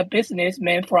been a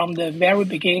businessman from the very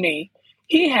beginning.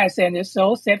 He has, and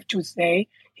so safe to say,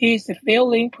 he's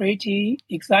feeling pretty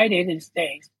excited these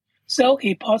days. So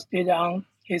he posted on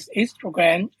his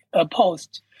Instagram a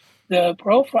post, the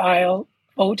profile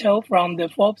photo from the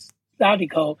Forbes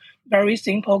article, very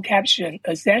simple caption,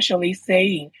 essentially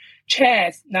saying,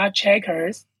 chess, not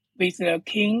checkers, with a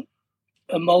king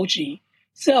emoji.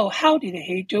 So how did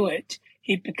he do it?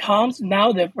 He becomes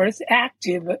now the first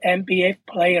active NBA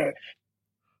player,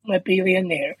 a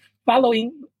billionaire,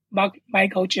 following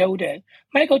Michael Jordan.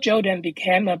 Michael Jordan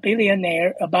became a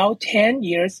billionaire about 10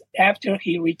 years after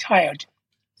he retired.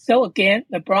 So again,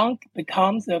 LeBron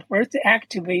becomes the first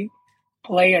actively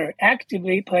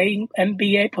playing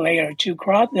NBA player to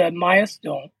cross the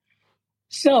milestone.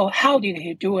 So how did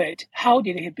he do it? How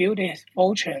did he build his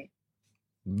fortune?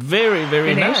 Very,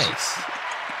 very nice.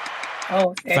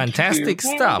 Oh, fantastic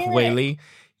stuff, Wei Li.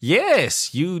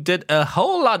 Yes, you did a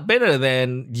whole lot better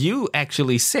than you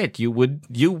actually said you would.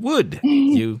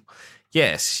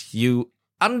 Yes, you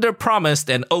under-promised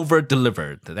and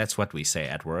over-delivered. That's what we say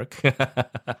at work.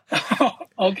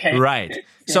 Okay. Right.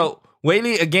 Yeah. So, Wei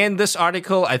Li, again, this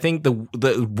article, I think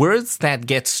the words that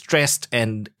get stressed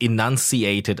and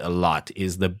enunciated a lot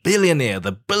is the billionaire,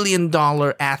 the $1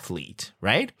 billion athlete,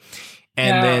 right?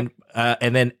 And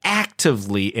then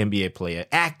actively NBA player,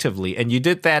 actively. And you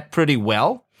did that pretty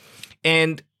well.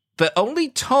 And the only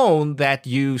tone that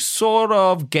you sort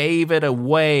of gave it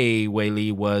away, Wei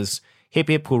Li, was hip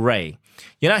hip hooray.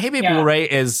 Hip hip hooray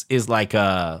is like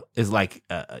a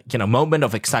moment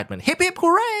of excitement. Hip hip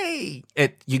hooray!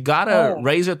 You gotta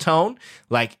raise your tone,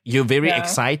 like you're very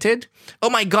excited. Oh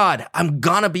my God, I'm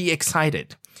gonna be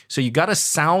excited. So you gotta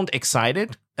sound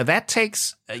excited. That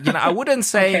takes, I wouldn't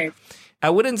say. Okay. I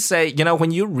wouldn't say,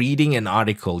 when you're reading an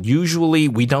article, usually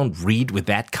we don't read with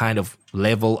that kind of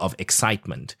level of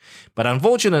excitement. But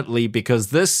unfortunately,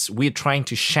 because we're trying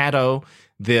to shadow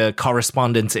the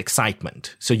correspondent's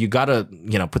excitement. So you gotta,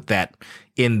 put that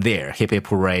in there. Hip hip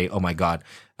hooray. Oh my God.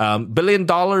 $1 billion,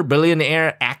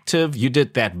 billionaire, active. You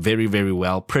did that very, very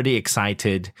well. Pretty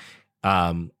excited.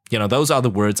 Those are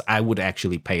the words I would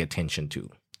actually pay attention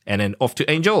to. And then off to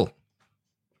Angel.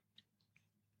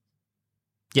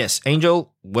 Yes,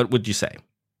 Angel, what would you say?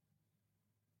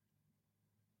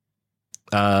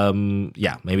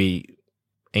 Maybe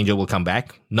Angel will come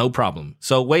back. No problem.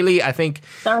 So, Wei Li, I think...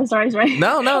 Sorry.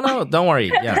 No, don't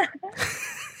worry. Yeah.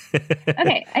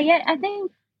 Okay, I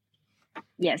think,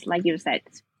 yes, like you said,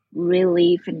 it's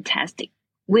really fantastic.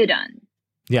 we're done.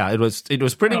 Yeah, it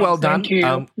was pretty well done.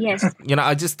 Yes.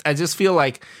 I just feel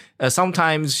like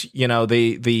sometimes,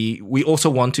 we also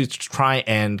want to try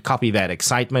and copy that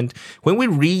excitement. When we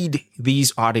read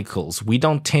these articles, we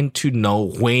don't tend to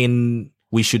know when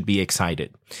we should be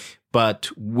excited. But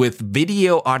with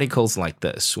video articles like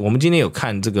this, 我们今天有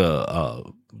看这个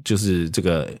就是这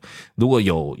个如果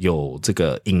有这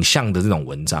个影像的这种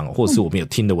文章，或者是我们有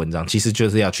听的文章，其实就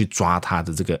是要去抓它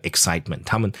的这个 excitement。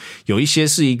他们有一些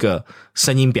是一个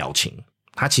声音表情，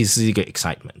它其实是一个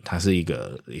excitement， 它是一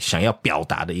个想要表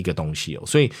达的一个东西哦。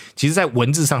所以其实在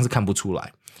文字上是看不出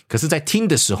来，可是在听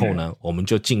的时候呢，我们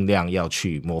就尽量要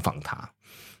去模仿它。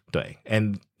对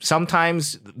 ，and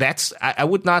sometimes I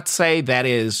would not say that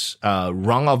is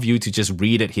wrong of you to just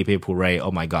read it, hip hip hooray, oh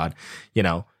my god,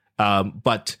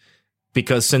 but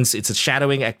because since it's a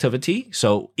shadowing activity,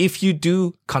 so if you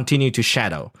do continue to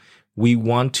shadow, we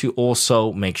want to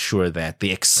also make sure that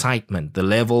the excitement, the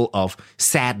level of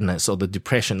sadness or the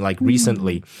depression, like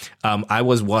recently, I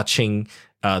was watching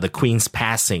the Queen's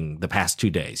passing the past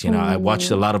 2 days. I watched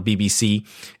a lot of BBC,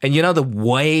 and the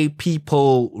way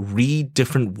people read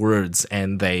different words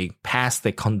and they pass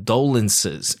their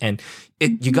condolences, and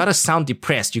you got to sound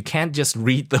depressed. You can't just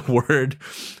read the word.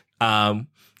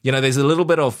 There's a little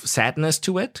bit of sadness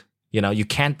to it. You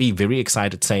can't be very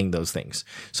excited saying those things.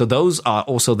 So those are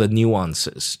also the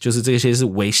nuances. 就是这些是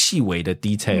微细微的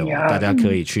detail， 大家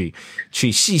可以去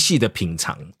细细的品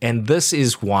尝。And this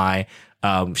is why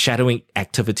shadowing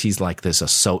activities like this are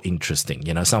so interesting.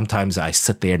 Sometimes I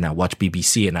sit there and I watch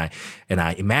BBC and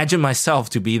I imagine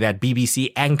myself to be that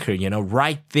BBC anchor,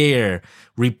 right there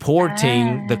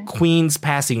reporting the Queen's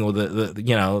passing or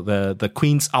the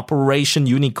Queen's Operation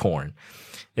Unicorn.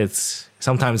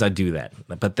 Sometimes I do that,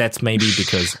 but that's maybe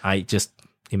because I just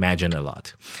imagine a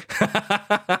lot.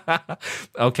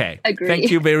 Okay. Agree. Thank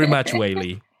you very much, Wei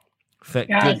Li.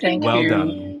 Thank well you.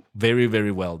 done. Very,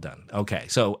 very well done. Okay,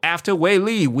 so after Wei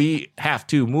Li, we have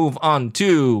to move on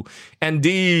to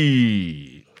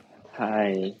Andy.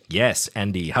 Hi. Yes,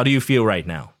 Andy. How do you feel right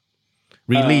now?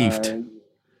 Relieved?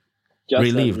 Just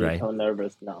Relieved, a right? little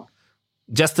nervous now.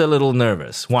 Just a little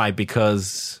nervous. Why?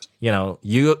 Because,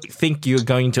 you think you're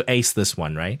going to ace this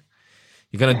one, right?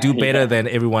 You're going to do better than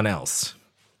everyone else.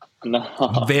 No.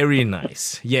 Very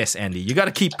nice. Yes, Andy. You got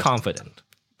to keep confident.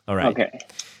 All right. Okay.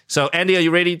 So, Andy, are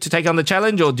you ready to take on the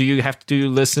challenge, or do you have to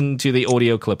listen to the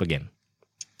audio clip again?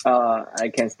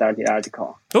 I can start the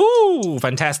article. Ooh,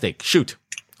 fantastic. Shoot.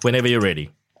 Whenever you're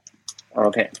ready.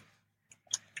 Okay.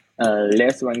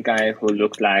 There's one guy who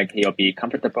looks like he'll be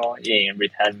comfortable in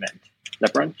retirement.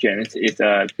 LeBron James is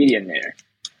a billionaire,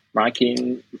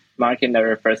 marking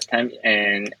the first time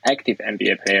an active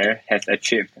NBA player has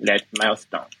achieved that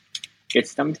milestone.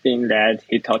 It's something that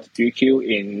he taught GQ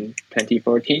in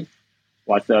 2014.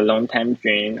 Was a long-time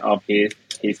dream of his.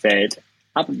 He said,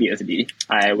 obviously,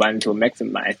 I want to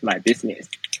maximize my business.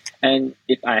 And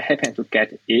if I happen to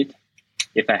get it,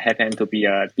 if I happen to be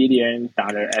a $1 billion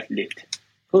athlete,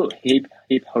 hip,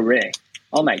 hip, hooray.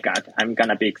 Oh my God, I'm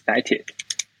gonna be excited.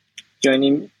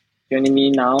 Joining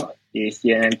me now is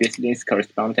CNN business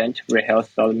correspondent Rahel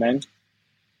Solomon.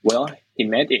 Well, he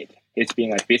made it. He's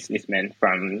been a businessman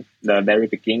from the very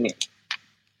beginning.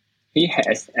 He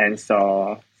has, and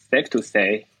so safe to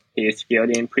say, he is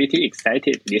feeling pretty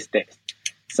excited these days.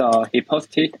 So he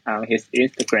posted on his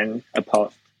Instagram a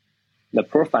post, the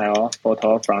profile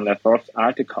photo from the Forbes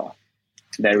article.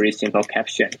 Very simple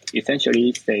caption,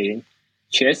 essentially saying,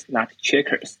 chess, not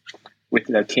checkers, with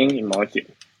the king emoji.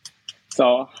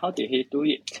 So how did he do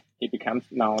it? He becomes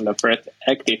now the first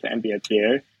active NBA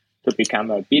player to become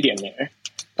a billionaire,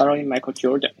 following Michael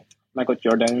Jordan. Michael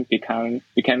Jordan became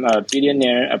a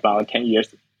billionaire about 10 years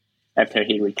after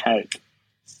he retired.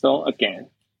 So again,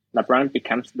 LeBron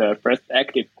becomes the first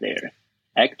active player,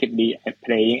 actively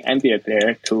playing NBA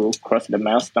player to cross the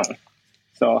milestone.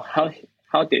 So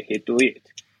how did he do it?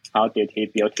 How did he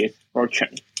build his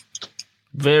fortune?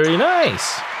 Very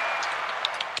nice.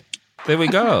 There we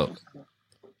go.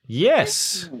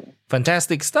 Yes.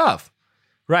 Fantastic stuff.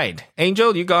 Right.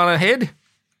 Angel, you gone ahead?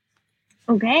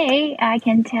 Okay, I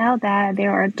can tell that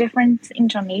there are different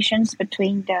intonations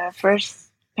between the first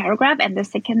paragraph and the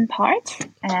second part.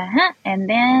 And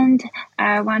then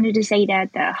I wanted to say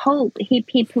that the hope, hip,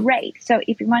 hip, hooray. So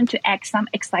if you want to add some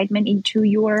excitement into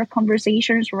your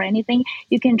conversations or anything,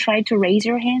 you can try to raise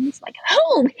your hands like,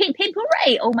 hope, hip, hip,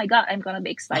 hooray. Oh my God, I'm going to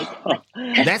be excited.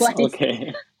 That's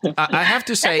okay. I have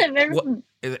to say,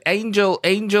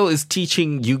 Angel is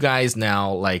teaching you guys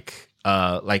now like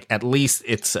at least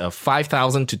it's a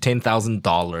 $5,000 to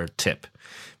 $10,000 tip.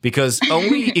 Because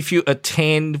only if you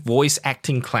attend voice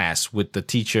acting class would the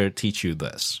teacher teach you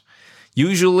this.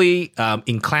 Usually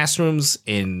in classrooms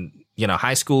in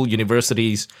high school,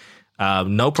 universities,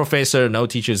 no professor, no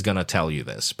teacher is going to tell you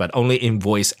this, but only in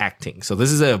voice acting. So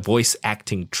this is a voice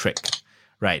acting trick,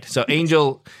 right? So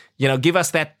Angel, give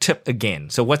us that tip again.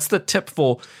 So what's the tip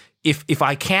for if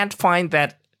I can't find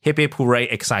that hip hip hooray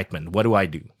excitement, what do I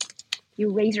do? You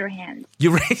raise your hands.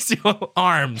 You raise your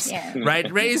arms,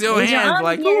 right? Raise your hands arms,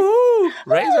 like, yes. woo,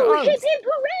 raise your arms. Hip hip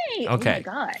hooray! Okay.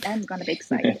 Oh my God, I'm going to be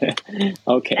excited.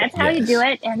 Okay. That's how you do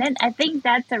it. And then I think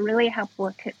that's a really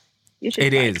helpful tip.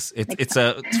 It is. It's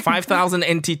a 5,000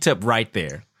 NT tip right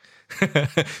there.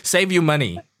 Save you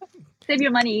money. Save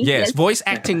your money. Yes. Voice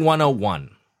acting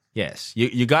 101. Yes.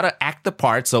 You got to act the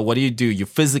part. So what do? You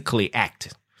physically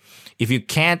act. If you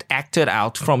can't act it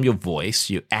out from your voice,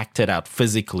 you act it out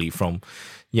physically from,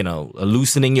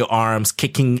 loosening your arms,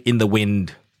 kicking in the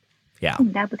wind. Yeah.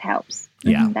 That would help.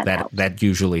 Yeah, helps. that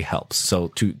usually helps. So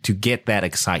to get that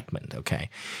excitement, okay.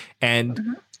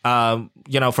 And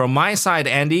from my side,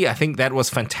 Andy, I think that was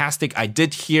fantastic. I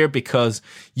did hear because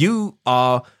you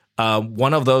are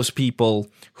one of those people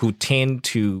who tend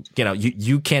to,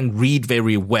 you can read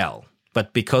very well,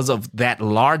 but because of that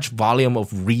large volume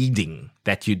of reading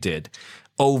that you did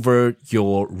over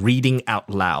your reading out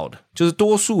loud， 就是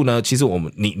多数呢，其实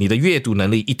你的阅读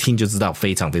能力一听就知道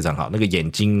非常非常好，那个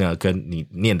眼睛呢跟你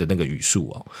念的那个语速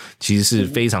哦，其实是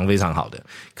非常非常好的。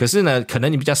可是呢，可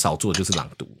能你比较少做的就是朗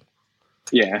读。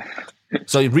Yeah.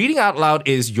 So reading out loud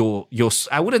is your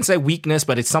I wouldn't say weakness,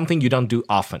 but it's something you don't do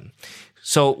often.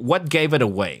 So what gave it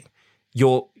away?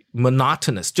 Your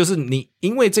monotonous， 就是你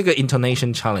因为这个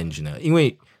intonation challenge 呢，因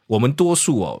为我们多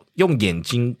数用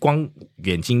光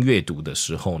眼睛阅读的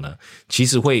时候呢，其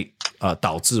实会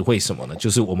导致会什么呢？就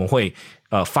是我们会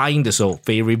发音的时候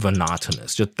very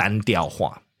monotonous， 就单调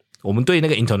化，我们对那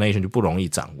个 intonation 就不容易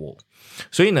掌握。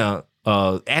所以呢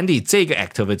，Andy 这个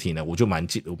activity 呢，我就蛮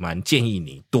建议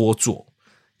你多做。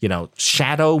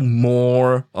shadow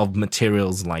more of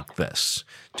materials like this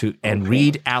and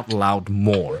read out loud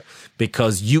more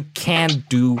because you can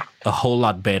do a whole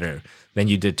lot better than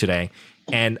you did today.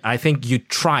 And I think you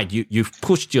tried, you've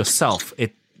pushed yourself.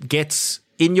 It gets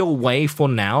in your way for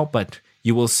now, but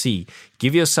you will see.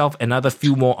 Give yourself another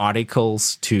few more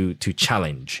articles to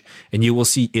challenge, and you will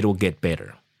see it'll get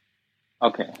better.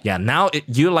 Okay. Yeah, now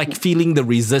you're like feeling the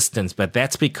resistance, but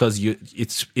that's because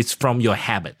it's from your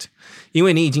habit. 因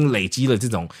为你已经累积了这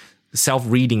种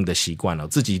self-reading 的习惯了，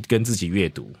自己跟自己阅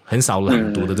读，很少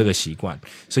朗读的这个习惯。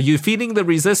So you're feeling the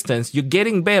resistance, you're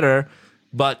getting better,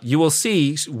 but you will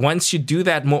see once you do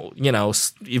that more,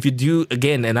 if you do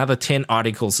again another 10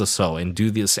 articles or so and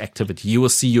do this activity, you will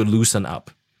see you loosen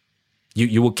up.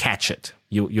 You will catch it.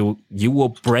 You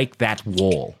will break that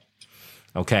wall.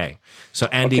 Okay. So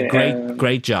Andy,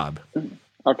 great job.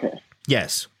 Okay.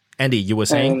 Yes. Andy, you were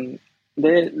saying?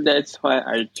 That's why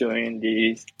I joined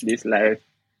this live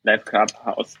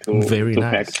clubhouse to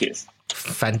practice.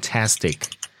 Fantastic.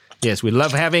 Yes, we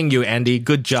love having you, Andy.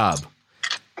 Good job.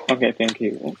 Okay, thank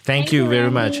you. Thank you very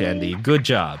much, Andy. Good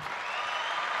job.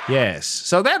 Yes.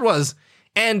 So that was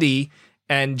Andy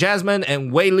and Jasmine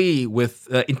and Wei Li with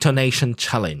intonation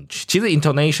challenge. 其实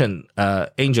intonation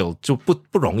Angel 就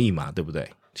不容易嘛，对不对？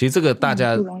其实这个大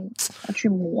家去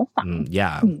模仿。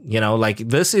Yeah, like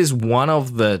this is one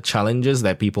of the challenges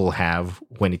that people have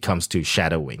when it comes to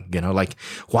shadowing. Like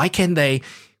why can they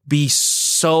be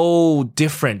so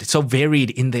different, so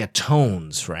varied in their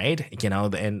tones, right?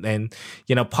 And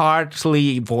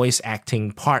partly voice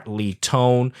acting, partly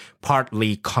tone,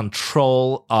 partly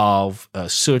control of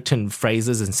certain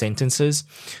phrases and sentences.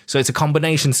 So it's a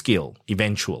combination skill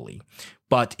eventually.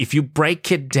 But if you break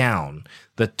it down,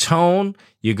 the tone,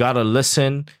 you got to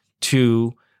listen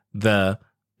to the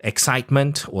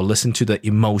excitement or listen to the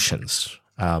emotions.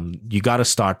 You got to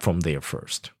start from there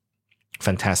first.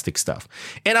 Fantastic stuff.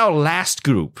 And our last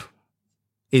group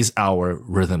is our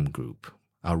rhythm group.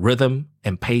 Our rhythm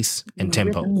and pace and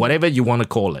tempo, whatever you want to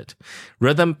call it.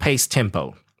 Rhythm, pace,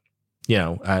 tempo.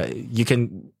 You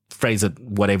can phrase it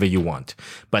whatever you want.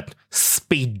 But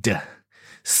speed,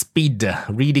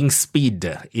 reading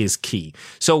speed is key.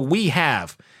 So we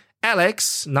have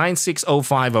Alex,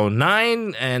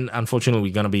 960509, and unfortunately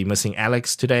we're going to be missing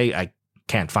Alex today. I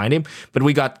can't find him, but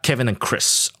we got Kevin and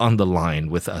Chris on the line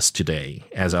with us today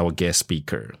as our guest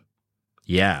speaker.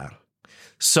 Yeah.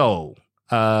 So,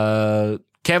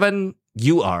 Kevin,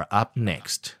 you are up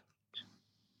next.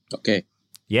 Okay.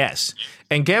 Yes.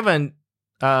 And Kevin,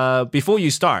 before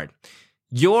you start,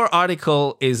 your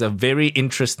article is a very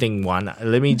interesting one.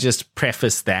 Let me just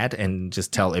preface that and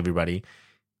just tell everybody.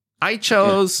 I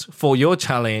chose for your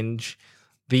challenge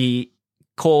the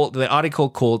article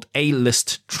called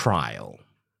A-List Trial.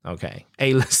 Okay,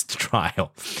 A-list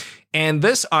trial. And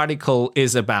this article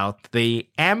is about the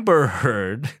Amber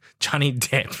Heard, Johnny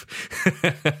Depp,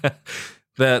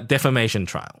 the defamation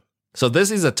trial. So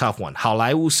this is a tough one. 好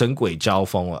莱坞神鬼交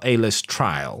锋 A-list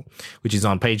trial, which is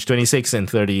on page 26 and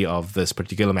 30 of this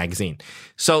particular magazine.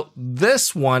 So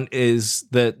this one is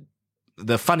the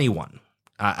funny one,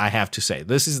 I have to say.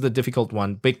 This is the difficult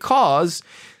one because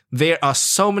there are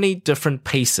so many different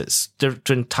paces,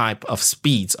 different type of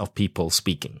speeds of people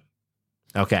speaking.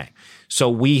 Okay, so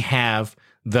we have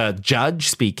the judge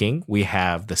speaking, we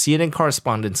have the CNN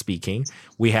correspondent speaking,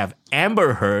 we have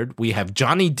Amber Heard, we have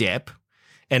Johnny Depp,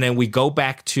 and then we go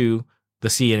back to the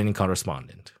CNN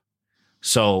correspondent.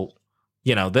 So,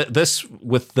 you know, this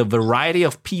with the variety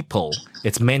of people,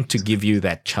 it's meant to give you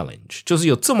that challenge. 就是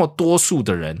有这么多数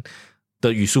的人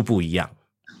的语速不一样。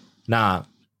那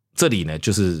这里呢，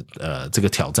就是这个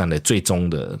挑战的最终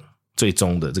的这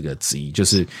个之一，就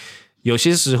是有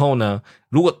些时候呢，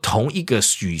如果同一个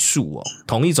语速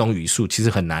同一种语速，其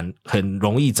实很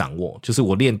容易掌握，就是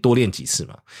我多练几次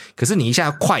嘛。可是你一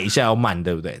下快，一下要慢，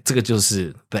对不对？这个就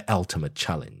是 the ultimate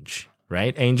challenge,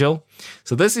 right, Angel?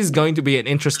 So this is going to be an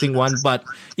interesting one, but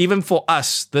even for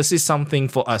us, this is something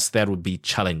for us that would be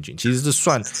challenging. 其实是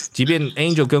算，即便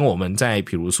Angel 跟我们在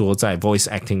比如说在 voice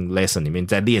acting lesson 里面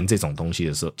在练这种东西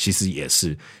的时候，其实也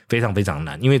是非常非常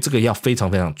难，因为这个要非常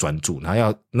非常专注，然后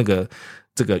要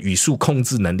这个语速控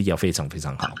制能力要非常非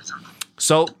常好。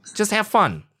So just have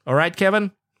fun, all right,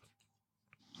 Kevin?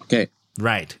 Okay.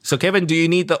 Right. So Kevin, do you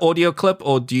need the audio clip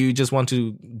or do you just want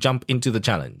to jump into the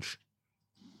challenge?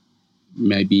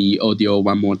 Maybe audio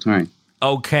one more time.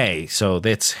 Okay, so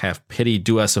let's have Petty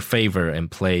do us a favor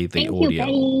and play the audio.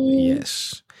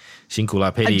 Yes. 辛苦了,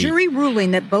 Petty. A jury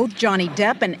ruling that both Johnny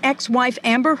Depp and ex-wife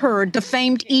Amber Heard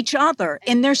defamed each other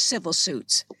in their civil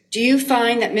suits. Do you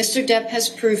find that Mr. Depp has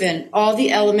proven all the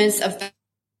elements of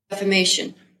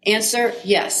defamation? Answer,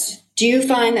 yes. Do you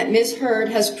find that Ms. Heard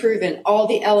has proven all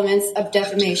the elements of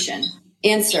defamation?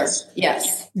 Answer,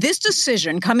 yes. This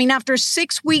decision coming after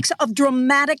 6 weeks of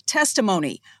dramatic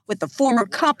testimony, with the former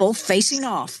couple facing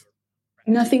off.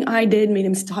 Nothing I did made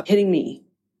him stop hitting me.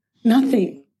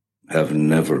 Nothing. Have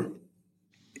never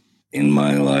in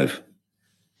my life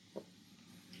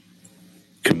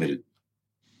committed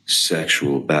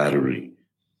sexual battery,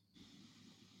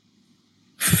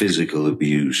 physical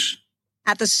abuse.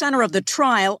 At the center of the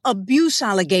trial, abuse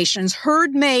allegations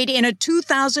Heard made in a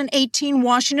 2018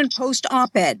 Washington Post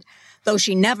op-ed. Though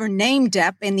she never named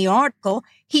Depp in the article,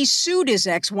 he sued his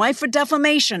ex-wife for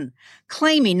defamation,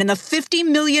 claiming in the $50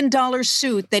 million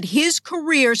suit that his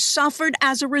career suffered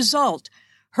as a result.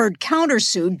 Heard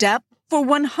countersued Depp for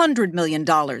 $100 million.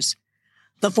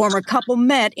 The former couple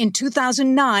met in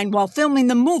 2009 while filming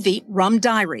the movie Rum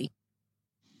Diary.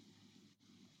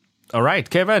 All right,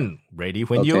 Kevin, ready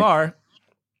when you are.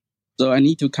 So I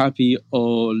need to copy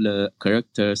all the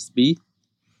character speed?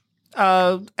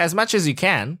 As much as you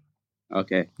can.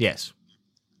 Okay. Yes.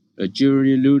 A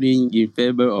jury ruling in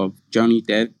favor of Johnny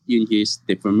Depp in his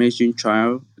defamation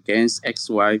trial against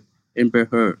ex-wife Amber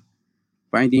Heard,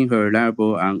 finding her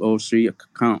liable on all 3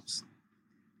 counts.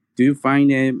 Do you find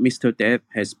that Mr. Depp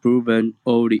has proven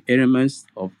all the elements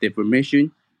of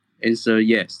defamation? Answer,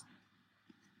 yes.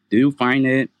 Do you find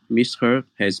that Ms. Heard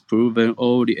has proven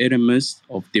all the elements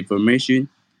of defamation?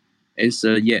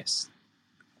 Answer, yes.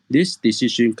 This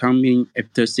decision coming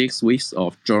after 6 weeks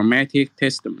of dramatic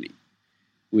testimony,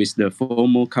 with the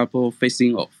former couple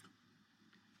facing off.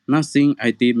 Nothing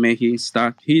I did made him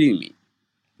start hitting me.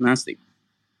 Nothing.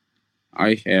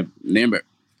 I have never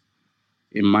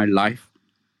in my life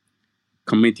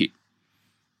committed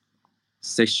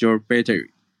sexual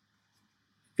battery,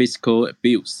 physical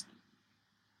abuse.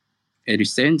 At the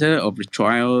center of the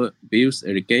trial, abuse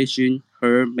allegation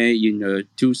Heard made in a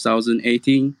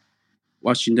 2018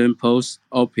 Washington Post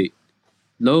op-ed,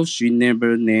 though she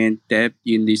never named Depp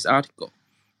in this article.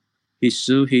 He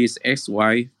sued his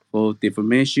ex-wife for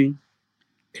defamation,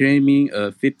 claiming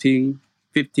a $50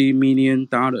 million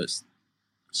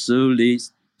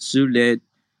suit that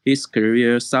his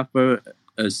career suffered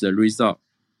as a result.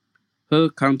 Her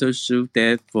countersued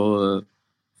Depp for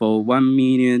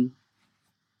 $100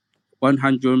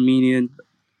 million.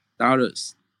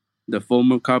 The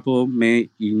former couple met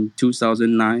in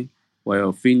 2009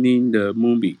 while filming the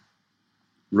movie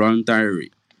Rum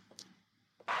Diary.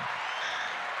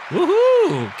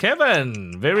 Woohoo!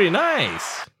 Kevin, very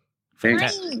nice.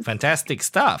 Thanks. Fantastic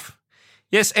stuff.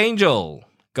 Yes, Angel,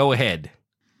 go ahead.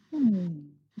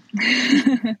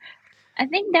 I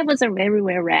think that was a very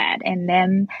well read. And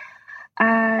then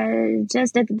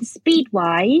just at the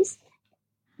speed-wise,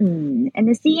 and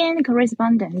the CNN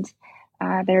correspondent,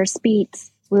 their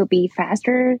speeds will be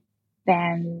faster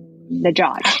than the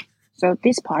judge. So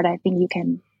this part, I think you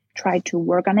can try to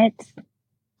work on it.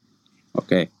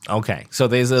 Okay. So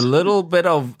there's a little bit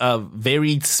of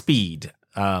varied speed.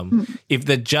 If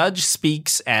the judge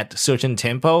speaks at certain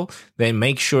tempo, then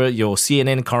make sure your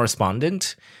CNN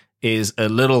correspondent is a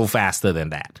little faster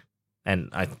than that. And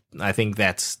I think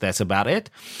that's about it.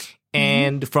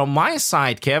 And from my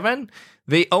side, Kevin,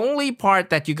 the only part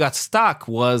that you got stuck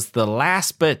was the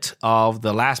last bit of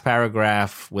the last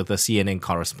paragraph with the CNN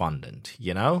correspondent,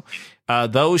 you know?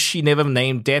 Though she never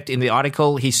named Depp in the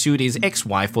article, he sued his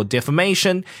ex-wife for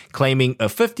defamation, claiming a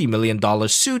 $50 million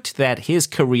suit that his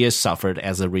career suffered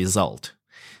as a result.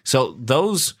 So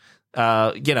those,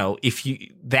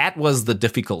 that was the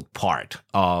difficult part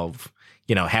of,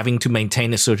 having to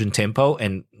maintain a certain tempo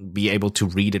and be able to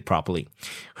read it properly.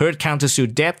 Heard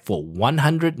countersued Depp for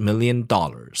 $100 million.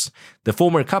 The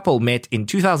former couple met in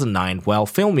 2009 while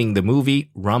filming the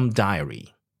movie Rum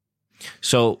Diary.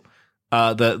 So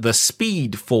the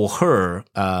speed for her,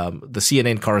 the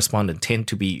CNN correspondent, tend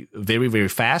to be very, very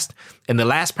fast. And the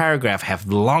last paragraph have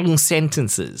long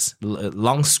sentences,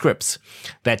 long scripts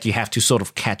that you have to sort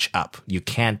of catch up. You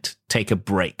can't take a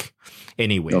break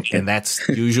anyway. Okay. And that's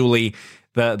usually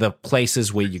the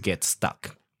places where you get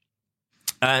stuck.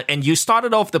 And you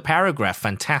started off the paragraph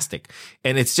fantastic.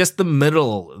 And it's just the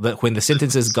middle, when the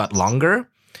sentences got longer,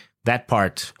 that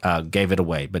part gave it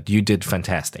away. But you did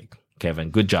fantastic, Kevin.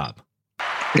 Good job.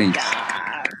 Thanks.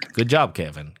 Good job,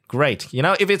 Kevin. Great.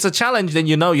 If it's a challenge, then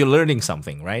you're learning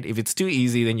something, right? If it's too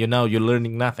easy, then you're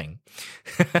learning nothing.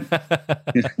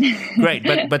 Great.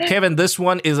 But Kevin, this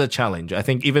one is a challenge. I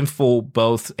think even for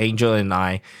both Angel and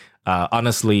I,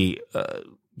 honestly,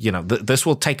 this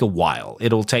will take a while.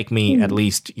 It'll take me at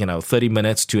least, 30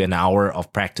 minutes to an hour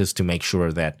of practice to make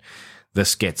sure that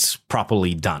this gets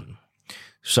properly done.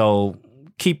 So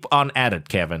keep on at it,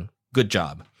 Kevin. Good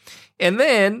job. And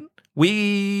then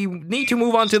we need to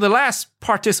move on to the last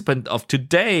participant of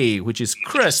today, which is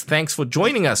Chris. Thanks for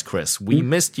joining us, Chris. We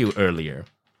missed you earlier.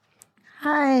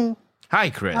 Hi. Hi,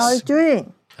 Chris. How are you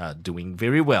doing? Doing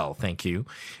very well, thank you.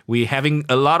 We're having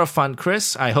a lot of fun,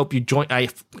 Chris. I hope you join. I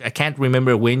can't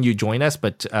remember when you joined us,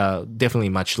 but definitely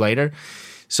much later.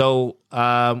 So,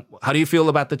 how do you feel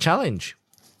about the challenge?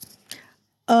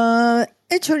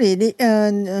 Actually,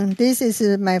 this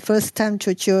is my first time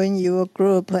to join your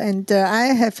group, and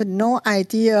I have no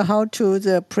idea how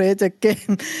to play the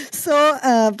game.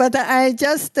 So, but I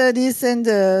just listened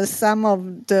some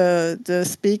of the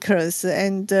speakers,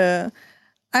 and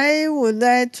I would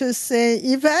like to say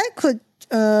if I could,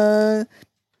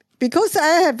 because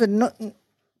I have not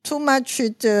too much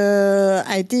the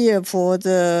idea for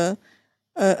the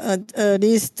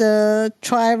this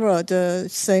travel, the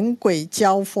神鬼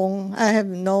交锋. I have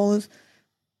no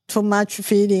too much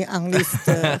feeling on this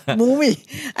movie.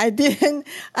 I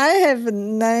have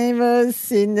never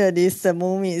seen this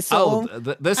movie. So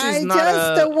this is I not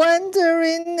just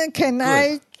wondering, can Good.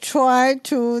 I try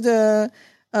to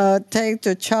take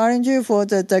the challenge for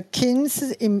the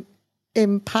King's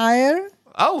Empire?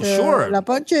 Oh, sure.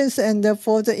 LeBron James, and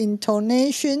for the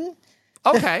intonation.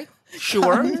 Okay.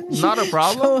 Sure, not a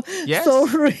problem. Yes.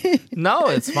 Sorry. No,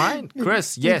 it's fine,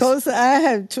 Chris. Yes. Because I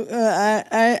have to.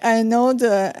 I know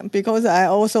because I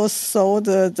also saw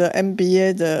the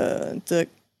NBA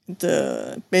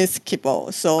the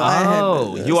basketball. So I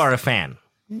have. You are a fan.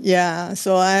 Yeah.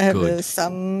 So I have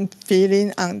some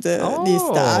feeling on this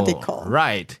article.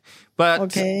 Right.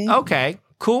 But okay,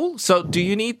 cool. So do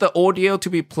you need the audio to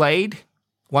be played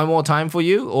one more time for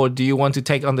you, or do you want to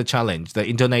take on the challenge, the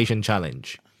intonation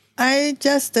challenge? I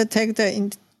just take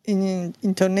the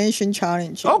intonation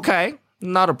challenge. Okay,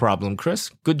 not a problem,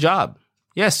 Chris. Good job.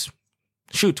 Yes,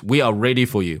 shoot, we are ready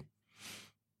for you.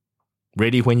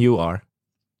 Ready when you are.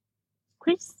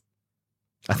 Chris?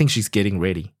 I think she's getting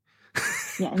ready.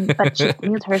 Yeah, but she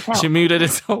muted herself. She muted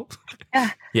herself. Yeah.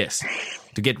 Yes,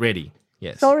 to get ready.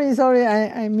 Yes. Sorry,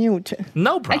 I mute.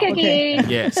 No problem. Okay.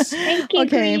 Yes. Thank you,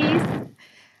 Chris.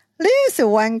 There's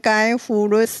one guy who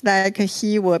looks like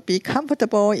he will be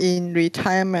comfortable in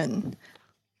retirement.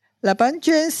 LeBron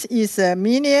James is a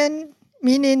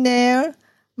millionaire,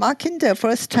 marking the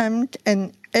first time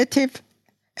an active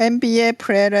NBA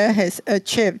player has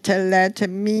achieved that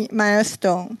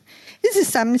milestone. This is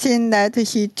something that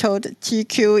he told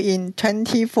GQ in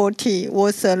 2014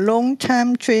 was a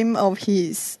long-term dream of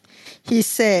his. He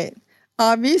said,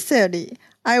 "Obviously,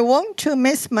 I want to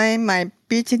maximize my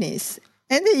business.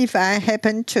 And if I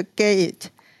happen to get it,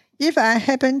 if I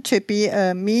happen to be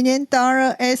a $1 million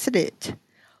athlete,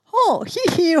 oh,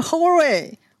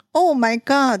 hooray! Oh my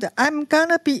God, I'm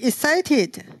gonna be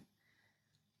excited."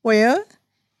 Well,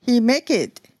 he make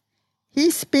it.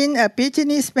 He's been a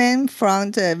businessman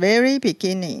from the very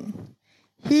beginning.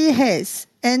 He has,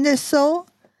 and so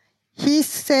he's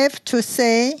safe to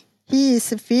say he is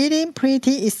feeling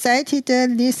pretty excited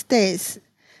these days.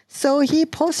 So he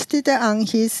posted on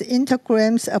his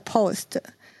Instagram a post,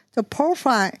 the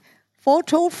profile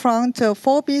photo from the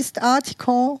Forbes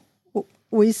article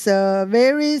with a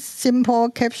very simple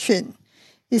caption,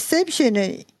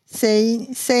 exceptionally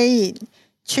saying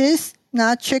cheese,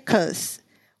 not checkers,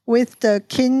 with the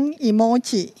king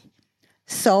emoji.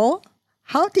 So,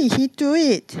 how did he do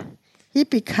it? He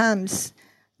becomes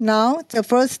now the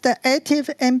first active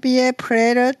NBA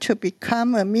player to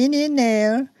become a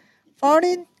millionaire,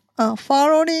 following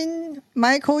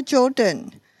Michael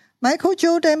Jordan. Michael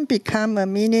Jordan became a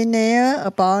millionaire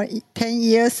about 10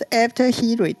 years after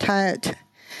he retired.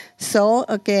 So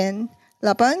again,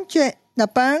 LeBron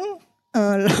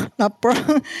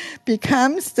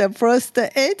becomes the first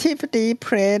actively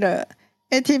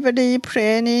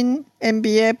playing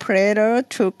NBA player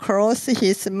to cross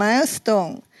his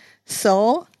milestone.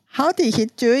 So how did he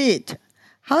do it?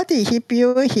 How did he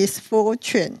build his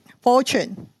fortune?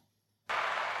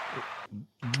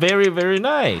 Very, very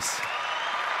nice.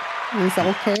 Is that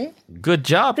okay? Good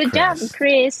job, Good Chris. job,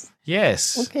 Chris.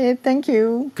 Yes. Okay, thank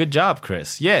you. Good job,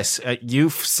 Chris. Yes,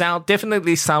 you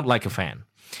definitely sound like a fan.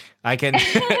 I can.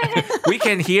 We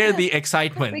can hear the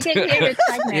excitement. We can hear the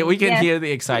excitement. Yeah, we can hear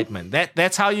the excitement.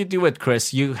 That's how you do it,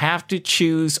 Chris. You have to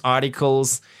choose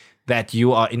articles that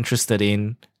you are interested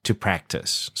in to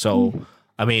practice. So,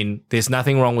 I mean, there's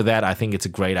nothing wrong with that. I think it's a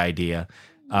great idea.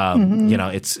 You know,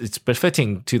 it's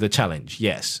befitting to the challenge.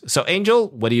 Yes. So, Angel,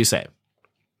 what do you say?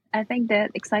 I think the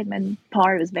excitement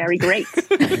part was very great.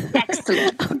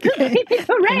 Excellent. Okay.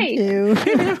 Hooray! Thank you.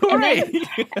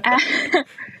 Then,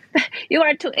 you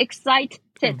are too excited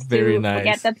Very to nice.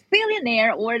 forget the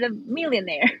billionaire or the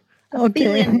millionaire. Okay.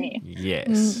 Billionaire.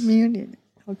 Yes. Million.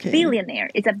 Okay. Billionaire.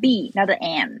 It's a B, not an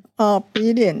N. Oh,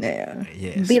 billionaire.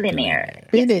 Yes. Billionaire.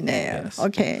 Billionaire. Yes.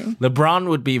 Okay. LeBron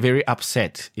would be very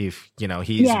upset if, you know,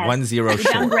 he's Yes. 1-0 We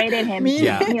short. downgraded him.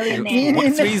 Yeah.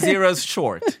 Millionaire. 3 zeros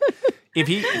short. If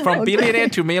he from billionaire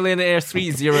to millionaire,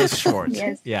 3 zeros short.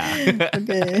 Yes. Yeah.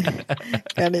 Okay.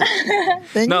 Got it.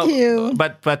 Thank you.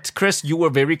 But Chris, you were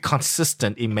very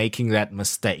consistent in making that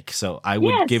mistake. So I would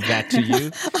Yes. give that to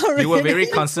you. Oh, You were very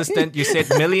really? consistent. You said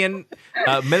millionaire,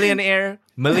 $1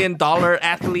 million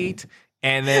athlete.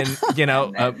 And then, you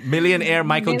know, a millionaire,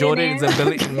 Michael Jordan is a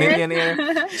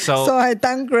millionaire. So I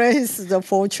downgrade the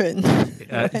fortune.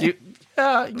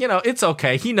 You know, it's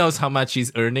okay. He knows how much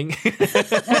he's earning.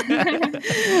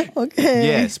 Okay.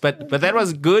 Yes, but that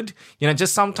was good. You know,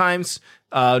 just sometimes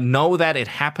know that it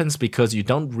happens because you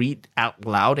don't read out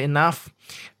loud enough.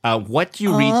 What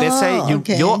you read, let's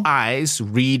say your eyes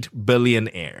read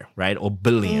billionaire, right? Or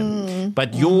billion.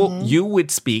 But you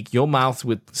would speak, your mouth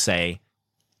would say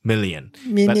million.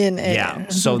 Millionaire. Yeah.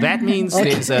 So that means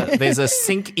there's a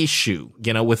sync issue,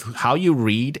 you know, with how you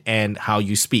read and how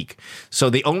you speak. So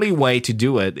the only way to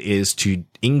do it is to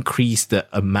increase the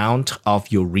amount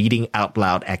of your reading out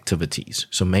loud activities.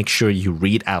 So make sure you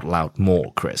read out loud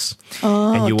more, Chris.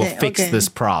 And you will fix this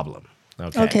problem.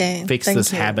 Okay. Fix this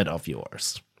habit of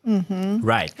yours.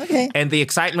 Right. Okay. And the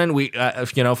excitement,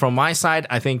 you know, from my side,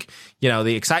 I think, you know,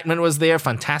 the excitement was there.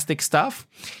 Fantastic stuff.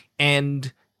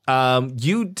 And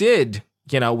you did,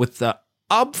 you know, with the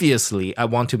obviously, I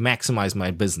want to maximize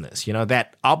my business. You know,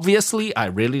 that obviously, I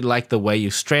really like the way you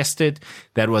stressed it.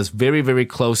 That was very, very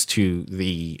close to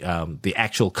the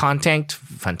actual content.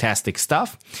 Fantastic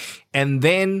stuff. And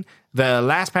then the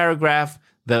last paragraph,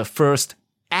 the first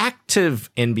active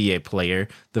NBA player,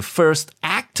 the first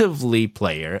actively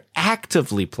playing.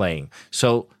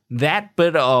 So that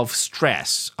bit of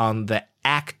stress on the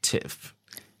active.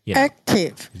 You know,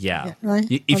 active. Yeah. Right.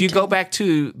 If you go back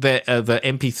to the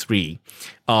MP3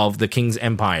 of the King's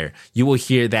Empire, you will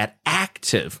hear that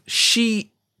active.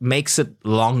 She makes it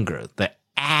longer. The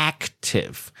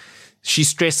active. She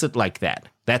stresses it like that.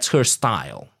 That's her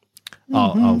style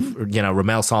of you know,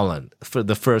 Ramel Solon for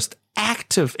the first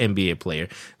active NBA player,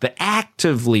 the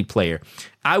actively player.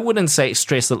 I wouldn't say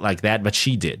stress it like that, but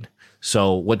she did.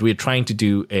 So what we're trying to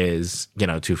do is, you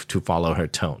know, to follow her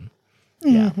tone.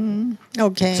 Yeah.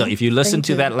 Okay. So if you listen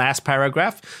to that last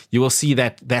paragraph, you will see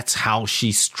that that's how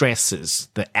she stresses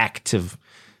the active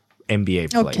NBA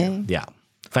player. Okay. Yeah.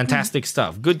 Fantastic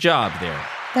stuff. Good job there.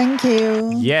 Thank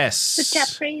you. Yes. Good job,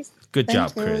 Chris. Good Thank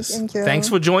job, you, Chris. thank you. Thanks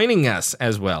for joining us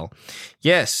as well.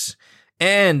 Yes.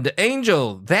 And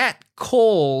Angel, that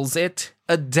calls it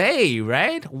a day,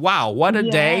 right? Wow, what a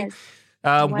day.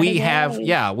 We have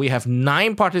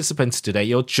 9 participants today.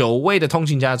 有9位的通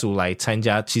勤家族来参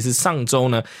加。其实上周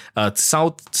呢，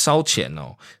稍前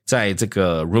哦，在这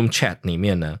个 room chat 里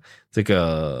面呢，这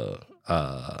个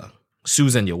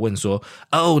Susan 有问说，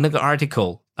那个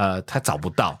article。他找不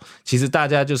到。其实大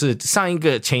家就是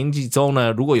前几周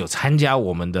呢，如果有参加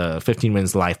我们的15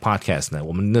 Minutes Live Podcast 呢，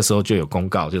我们那时候就有公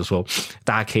告，就是说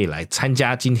大家可以来参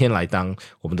加，今天来当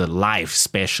我们的 Live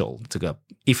Special 这个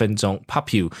1分钟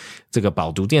Pubu 这个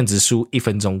饱读电子书1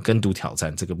分钟跟读挑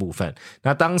战这个部分。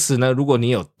那当时呢，如果你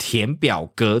有填表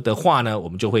格的话呢，我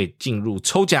们就会进入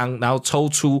抽奖，然后抽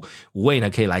出5位呢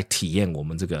可以来体验我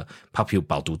们这个 Pubu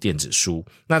饱读电子书。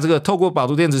那这个透过饱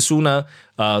读电子书呢，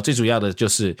最主要的就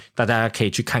是大家可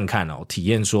以去看看哦，体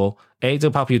验说，这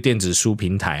个 Pubu 电子书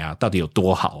平台啊，到底有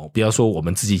多好不要说我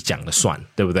们自己讲了算，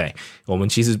对不对？我们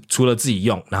其实除了自己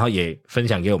用，然后也分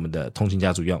享给我们的通勤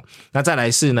家族用。那再来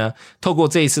是呢，透过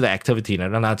这一次的 activity 呢，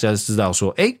让大家知道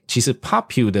说，其实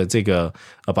Pubu 的这个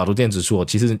饱读电子书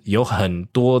其实有很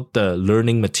多的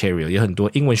learning material， 有很多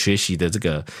英文学习的这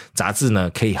个杂志呢，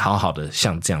可以好好的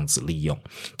像这样子利用，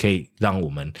可以让我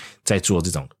们在做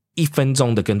这种1分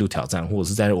钟的跟读挑战，或者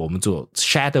是在我们做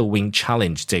shadowing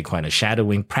challenge 这一块呢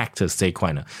shadowing practice 这一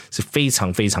块呢，是非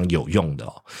常非常有用的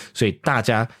哦。所以大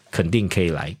家肯定可以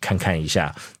来看看一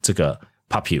下这个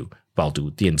Pubu 饱读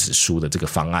电子书的这个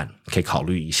方案，可以考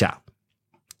虑一下。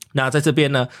那在这边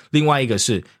呢，另外一个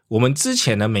是我们之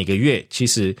前呢每个月其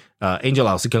实Angel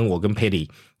老师跟我跟 Patty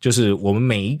就是我们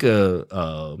每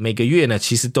个月呢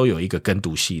其实都有一个跟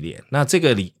读系列。那这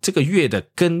个月的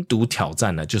跟读挑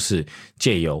战呢，就是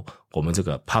借由我们这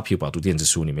个 Pubu 饱读电子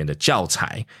书里面的教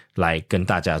材来跟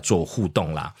大家做互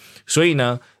动啦。所以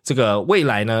呢，这个未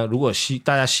来呢，如果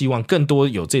大家希望更多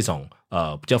有这种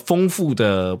比较丰富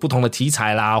的不同的题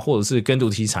材啦，或者是跟读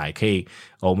题材，可以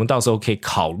我们到时候可以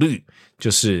考虑，就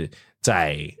是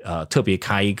在特别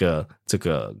开一个这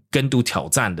个跟读挑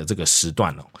战的这个时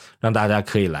段哦，让大家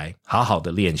可以来好好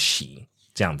的练习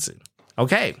这样子。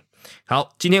OK， 好，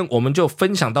今天我们就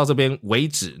分享到这边为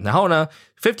止。然后呢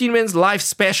，15 Minutes Live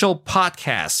Special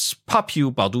Podcast Pubu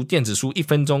饱读电子书1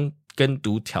分钟跟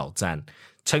读挑战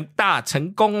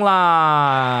成功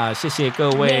啦！谢谢各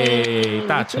位，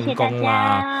大成功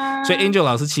啦！所以 Angel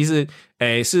老师其实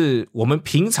是我们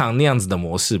平常那样子的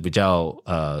模式比较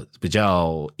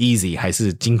easy， 还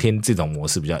是今天这种模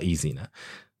式比较 easy 呢？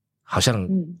好像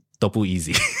都不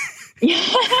easy。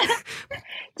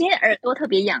今天耳朵特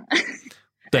别痒，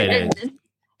对，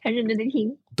很认真的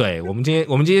听。对，我们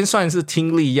今天算是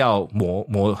听力要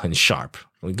磨很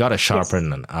sharp。We gotta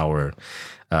sharpen our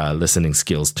listening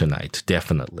skills tonight,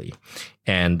 definitely.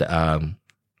 And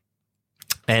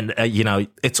you know,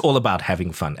 it's all about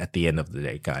having fun at the end of the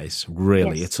day, guys.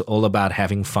 Really, it's all about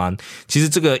having fun. 其实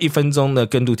这个1分钟的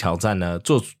跟读挑战呢，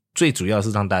最主要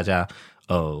是让大家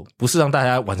不是让大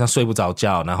家晚上睡不着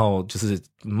觉，然后就是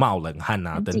冒冷汗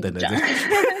啊等等的。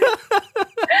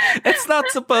It's not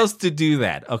supposed to do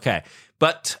that, okay?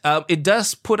 But it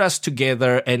does put us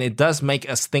together, and it does make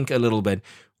us think a little bit.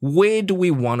 Where do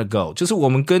we want to go? 就是我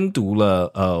们跟读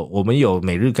了我们有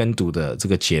每日跟读的这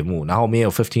个节目，然后我们也有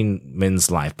15 Minutes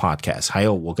Live Podcast， 还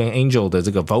有我跟 Angel 的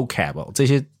这个 vocab 这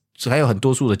些，还有很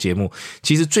多数的节目。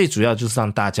其实最主要就是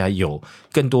让大家有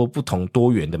更多不同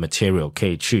多元的 material 可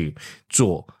以去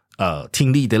做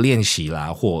听力的练习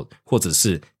啦，或者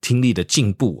是听力的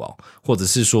进步哦，或者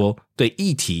是说对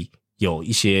议题有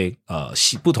一些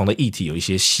不同的议题有一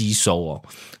些吸收哦。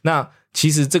那其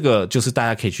实这个就是大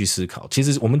家可以去思考，其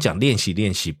实我们讲练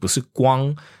习不是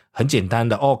光很简单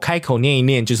的开口念一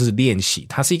念就是练习，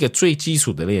它是一个最基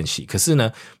础的练习。可是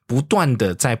呢，不断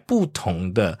的在不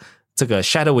同的这个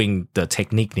shadowing 的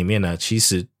technique 里面呢，其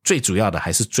实最主要的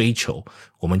还是追求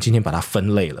我们今天把它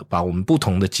分类了，把我们不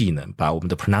同的技能，把我们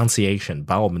的 pronunciation，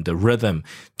 把我们的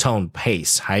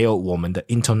rhythm、tone、pace， 还有我们的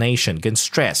intonation 跟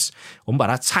stress， 我们把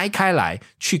它拆开来，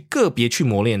去个别去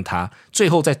磨练它，最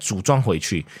后再组装回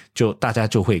去，大家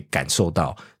就会感受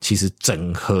到其实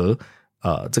整合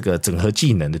这个整合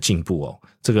技能的进步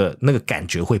那个感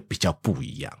觉会比较不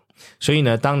一样。所以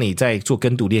呢，当你在做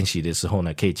跟读练习的时候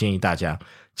呢，可以建议大家，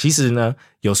其实呢，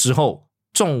有时候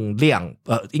重量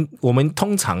我们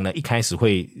通常呢一开始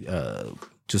会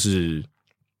就是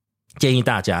建议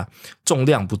大家重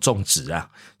量不重质啊，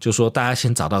就是说大家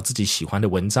先找到自己喜欢的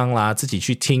文章啦，自己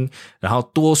去听，然后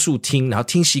多数听，然后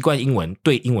听习惯英文，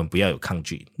对英文不要有抗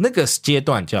拒，那个阶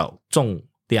段叫重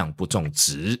量不重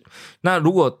质。那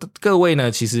如果各位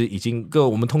呢，其实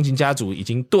我们通勤家族已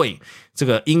经对这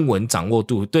个英文掌握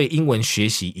度，对英文学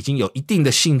习已经有一定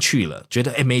的兴趣了，觉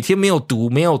得每天没有读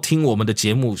没有听我们的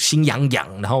节目心痒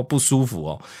痒，然后不舒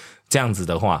服这样子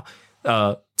的话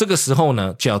这个时候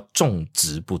呢，就要重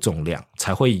质不重量，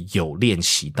才会有练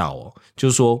习到哦。就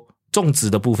是说，重质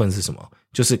的部分是什么？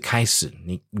就是开始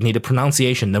你的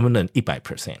pronunciation 能不能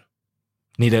 100%，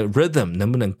 你的 rhythm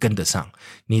能不能跟得上，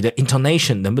你的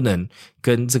intonation 能不能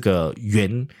跟这个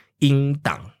原音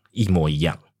档一模一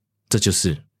样，这就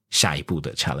是下一步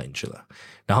的 challenge 了。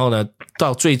然后呢，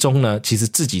到最终呢，其实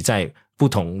自己在不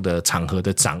同的场合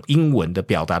的英文的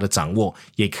表达的掌握，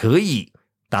也可以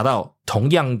达到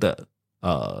同样的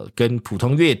跟普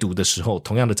通阅读的时候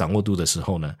同样的掌握度的时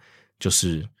候呢，就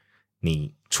是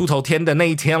你出头天的那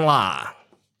一天啦。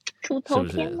出头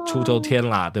天啦，出头天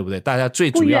啦，对不对？大家最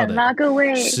主要的不远啦，各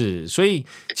位是，所以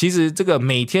其实这个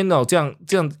每天哦，这样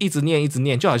一直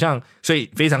念，就好像，所以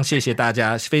非常谢谢大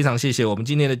家，非常谢谢我们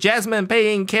今天的 Jasmine、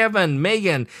Payne、Kevin、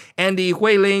Megan、Andy、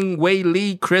慧玲、Wei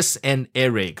Li、Chris and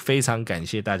Eric， 非常感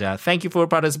谢大家 ，Thank you for your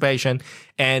participation,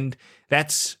 and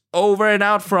that's over and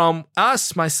out from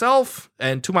us, myself,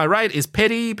 and to my right is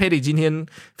Patty。Patty 今天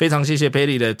非常谢谢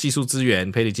Patty 的技术资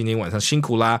源 ，Patty 今天晚上辛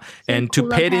苦啦。And to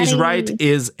Patty's right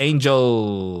is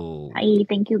Angel. Hi,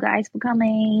 thank you guys for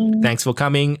coming. Thanks for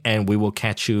coming, and we will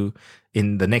catch you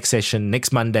in the next session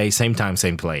next Monday, same time,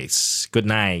 same place. Good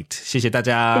night. 谢谢大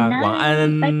家，晚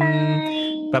安，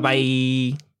拜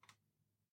拜。